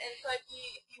having me. And so if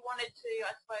you wanted to,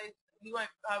 I suppose, we won't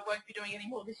be doing any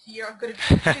more this year. I've got to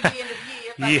do the end of the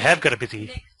year. But You have got a busy.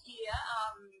 Next year,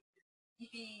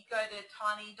 if you go to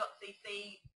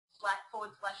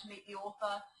tiny.cc//meet the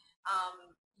author,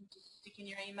 just stick in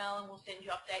your email and we'll send you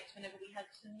updates whenever we have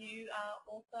some new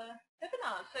author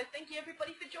webinars. So thank you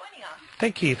everybody for joining us.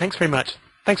 Thank you. Thanks very much.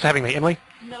 Thanks for having me, Emily.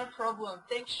 No problem.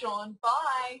 Thanks, Sean.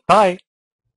 Bye. Bye.